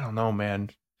I don't know, man.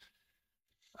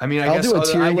 I mean, I'll do a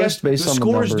tier list based the on the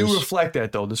scores do numbers. reflect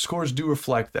that, though. The scores do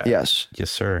reflect that. Yes.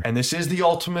 Yes, sir. And this is the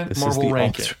ultimate This Marvel is the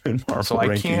ranking. ultimate Marvel So I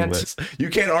ranking can't- list.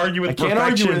 You can't argue with I can't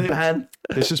argue perfection, with it. Ben.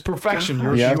 This is perfection.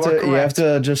 You're, You you have are to correct. you have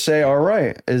to just say, all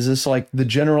right, is this like the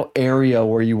general area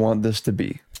where you want this to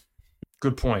be?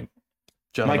 Good point,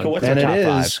 gentlemen. Michael, what's And our it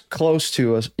top is 5? close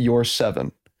to your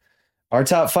 7. Our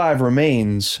top 5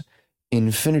 remains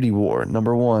Infinity War,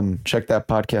 number 1. Check that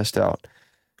podcast out.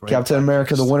 Great Captain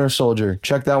America, the podcast. Winter Soldier.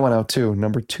 Check that one out too.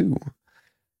 Number 2.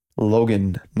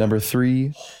 Logan, number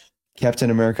 3.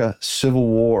 Captain America, Civil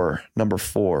War, number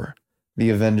 4. The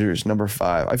Avengers, number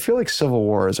 5. I feel like Civil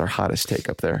War is our hottest take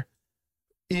up there.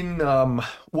 In well,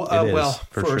 It is, well,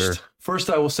 for first, sure. first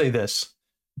I will say this: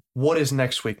 what is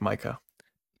next week, Micah? I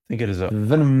think it is a.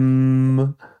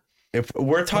 Venom. If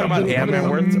we're talking about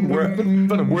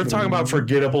Ant-Man, we're talking about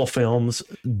forgettable films.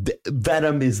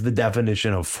 Venom is the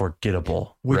definition of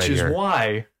forgettable, Which right is here.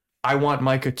 why I want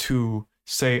Micah to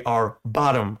say our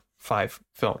bottom 5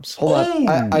 films. Hold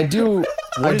on. I do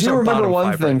I is do our remember bottom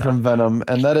one 5 thing right from Venom,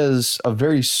 and that is a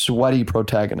very sweaty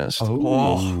protagonist.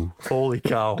 Oh, holy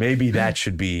cow! Maybe that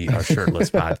should be our shirtless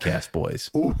podcast, boys.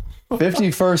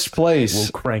 51st place.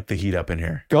 We'll crank the heat up in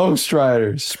here. Ghost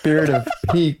Rider, Spirit of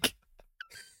Peak.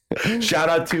 Shout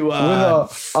out to With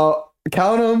a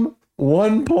count 'em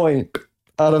 1 point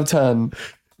out of 10.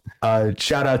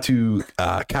 shout out to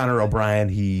Connor O'Brien.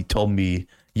 He told me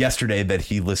yesterday that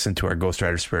he listened to our Ghost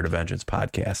Rider Spirit of Vengeance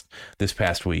podcast this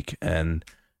past week and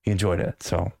he enjoyed it.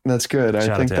 So That's good. I Shout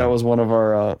out think to that him. was one of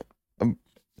our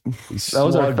that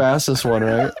was our fastest one,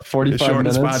 right? the 45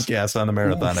 shortest minutes. podcast on the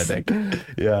marathon, I think.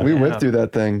 Yeah. We whipped through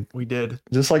that thing. We did.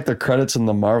 Just like the credits in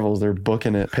the Marvels, they're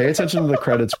booking it. Pay attention to the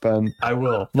credits, Ben. I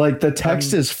will. Like the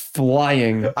text is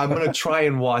flying, I'm gonna try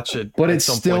and watch it, but at it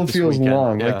some still point this feels weekend.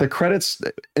 long. Yeah. Like the credits,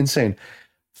 insane.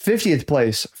 50th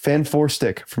place, Fan Four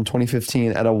Stick from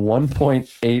 2015 at a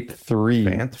 1.83.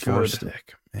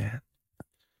 Fantastic, man.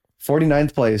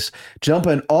 49th place,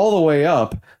 jumping all the way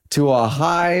up to a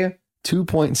high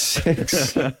 2.6.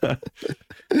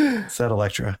 It's that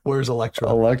Electra. Where's Electro?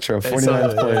 Electro,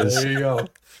 49th place. There you go.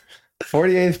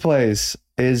 48th place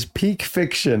is Peak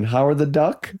Fiction, Howard the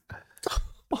Duck,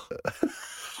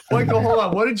 Michael, hold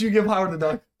on. What did you give Howard the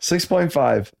Duck?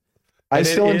 6.5. I And it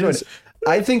still enjoyed is- it.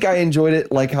 I think I enjoyed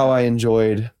it like how I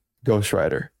enjoyed Ghost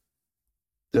Rider.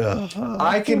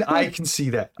 I can see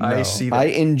that. I see that. I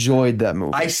enjoyed that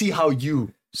movie. I see how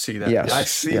you see that. Yes. I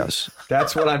see. Yes.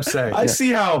 That's what I'm saying. I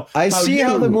see how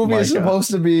the movie is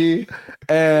supposed to be,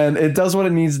 and it does what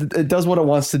it needs. It does what it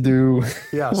wants to do.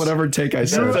 Yes. Whatever take I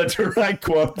said. That's a direct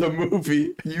quote. The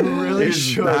movie You really is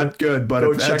should not good, but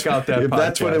go if that's, check out that if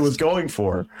that's what podcast. it was going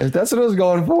for, If that's what it was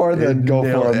going for, then go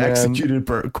nailed for it, man.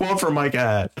 executed quote from Mike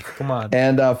Ahead. Come on.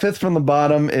 And fifth from the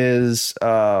bottom is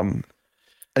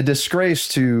a disgrace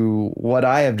to what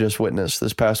I have just witnessed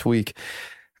this past week.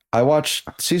 I watched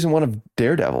season 1 of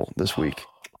Daredevil this week.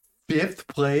 Fifth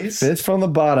place. Fifth from the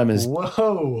bottom is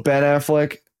Whoa. Ben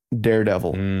Affleck,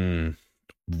 Daredevil.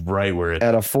 Right where it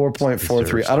At a 4.43.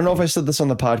 deserves I don't know to if I said this on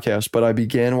the podcast, but I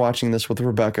began watching this with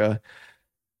Rebecca,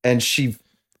 and she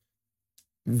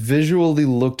visually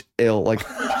looked ill, like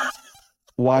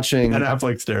watching Ben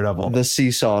Affleck's Daredevil. the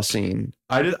seesaw scene.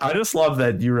 I just love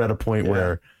that you were at a point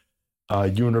where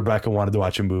you and Rebecca wanted to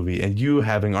watch a movie, and you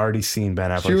having already seen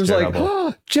Ben Affleck's She was like, Daredevil.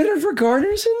 oh, Jennifer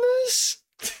Garner's in this?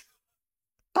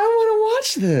 I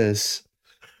want to watch this.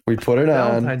 We put it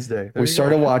on. Valentine's Day. There We you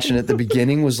started go. watching it. The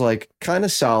beginning was like kind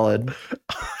of solid.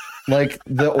 Like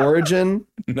the origin,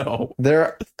 No,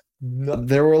 there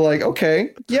were like, okay,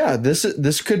 yeah, this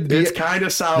could be. it's kind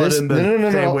of solid this- in the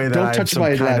no, same way that don't I have touch some my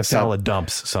kind laptop. of solid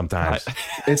dumps sometimes.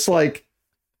 It's like,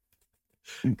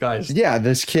 Guys, yeah,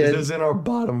 this kid. this is in our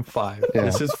bottom 5. Yeah.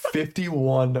 This is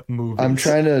 51 movies. I'm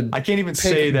trying to I can't even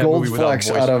say pick that gold movie without flecks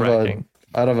voice out cracking.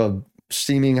 of a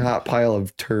steaming hot pile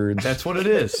of turds. That's what it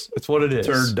is. It's what it is.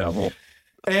 Turd Devil.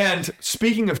 And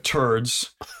speaking of turds,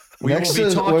 we Next will be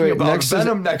is- talking wait, about next is-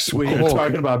 Venom next week. We're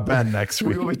talking about Ben next We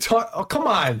week. will be talking. Oh, come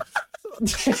on.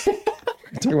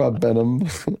 Talk about Venom.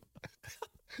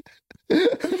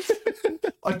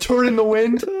 A turd in the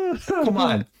wind? Come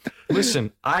on.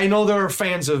 Listen, I know there are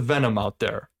fans of Venom out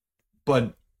there,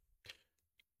 but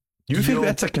You think know-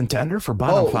 that's a contender for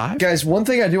bottom Oh, 5? guys, one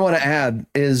thing I do want to add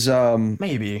is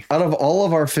maybe. out of all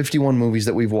of our 51 movies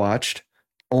that we've watched,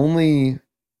 only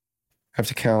have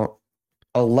to count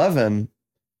 11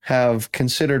 have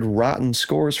considered rotten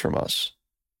scores from us.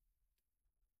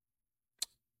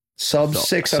 Sub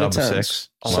 6 out of 10. Sub 6.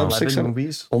 Sub 11 6 out of,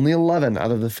 movies. only 11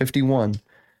 out of the 51,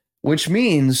 which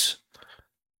means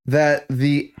that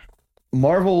the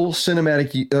Marvel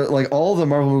cinematic, like all the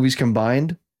Marvel movies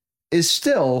combined, is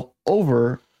still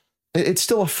over. It's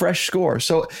still a fresh score.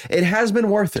 So it has been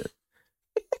worth it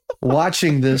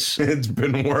watching this. It's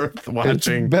been worth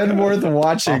watching. It's been worth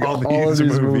watching all of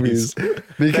these movies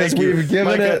because Thank you. we've given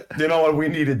Micah, it. You know what? We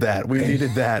needed that. We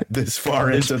needed that this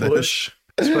far into this. Push,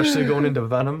 especially going into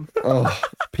Venom. Oh,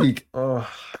 peak.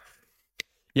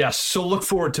 Yes, so look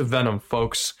forward to Venom,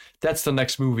 folks. That's the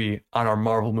next movie on our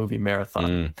Marvel movie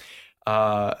marathon.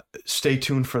 Stay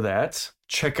tuned for that.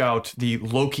 Check out the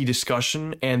Loki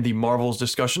discussion and the Marvels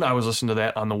discussion. I was listening to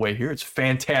that on the way here. It's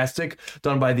fantastic,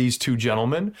 done by these two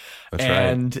gentlemen. That's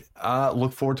and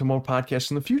look forward to more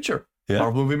podcasts in the future. Yeah.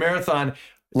 Marvel movie marathon.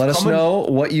 Let us coming- know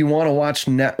what you want to watch.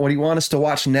 What do you want us to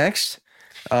watch next?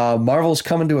 Marvel's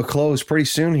coming to a close pretty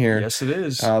soon here. Yes, it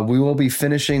is. We will be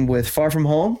finishing with Far From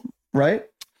Home, right?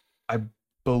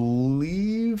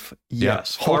 Believe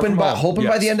yes. Far Hoping From by Home.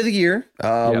 by the Yes. end of the year.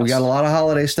 We got a lot of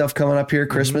holiday stuff coming up here.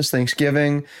 Christmas,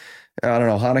 Thanksgiving. I don't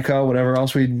know, Hanukkah, whatever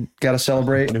else we got to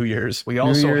celebrate. New Year's. We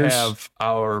also Year's. have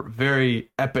our very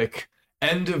epic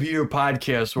end of year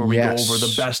podcast where we Yes. go over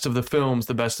the best of the films,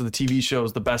 the best of the TV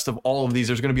shows, the best of all of these.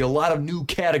 There's going to be a lot of new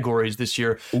categories this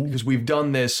year because we've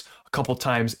done this a couple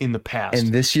times in the past.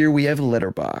 And this year we have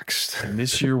Letterboxd. And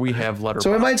this year we have Letterboxd.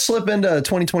 So we might slip into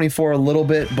 2024 a little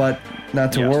bit, but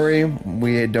not to Yes. worry.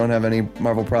 We don't have any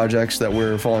Marvel projects that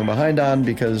we're falling behind on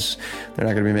because they're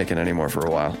not going to be making any more for a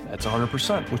while. That's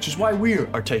 100%, which is why we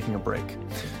are taking a break.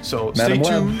 So Madam stay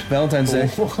Web, tuned. Valentine's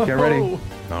Day. Get ready.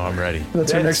 No, I'm ready.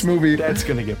 That's our next movie. That's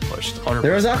going to get pushed. 100%.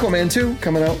 There is Aquaman 2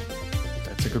 coming out.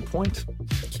 That's a good point.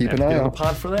 Keep Have an to eye get on out. the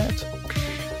pod for that.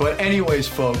 But anyways,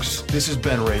 folks, this has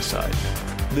been Rayside.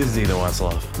 This is Ethan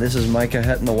Westloff. This is Micah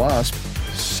Het and the Wasp.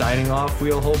 Signing off,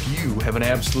 we'll hope you have an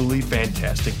absolutely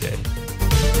fantastic day.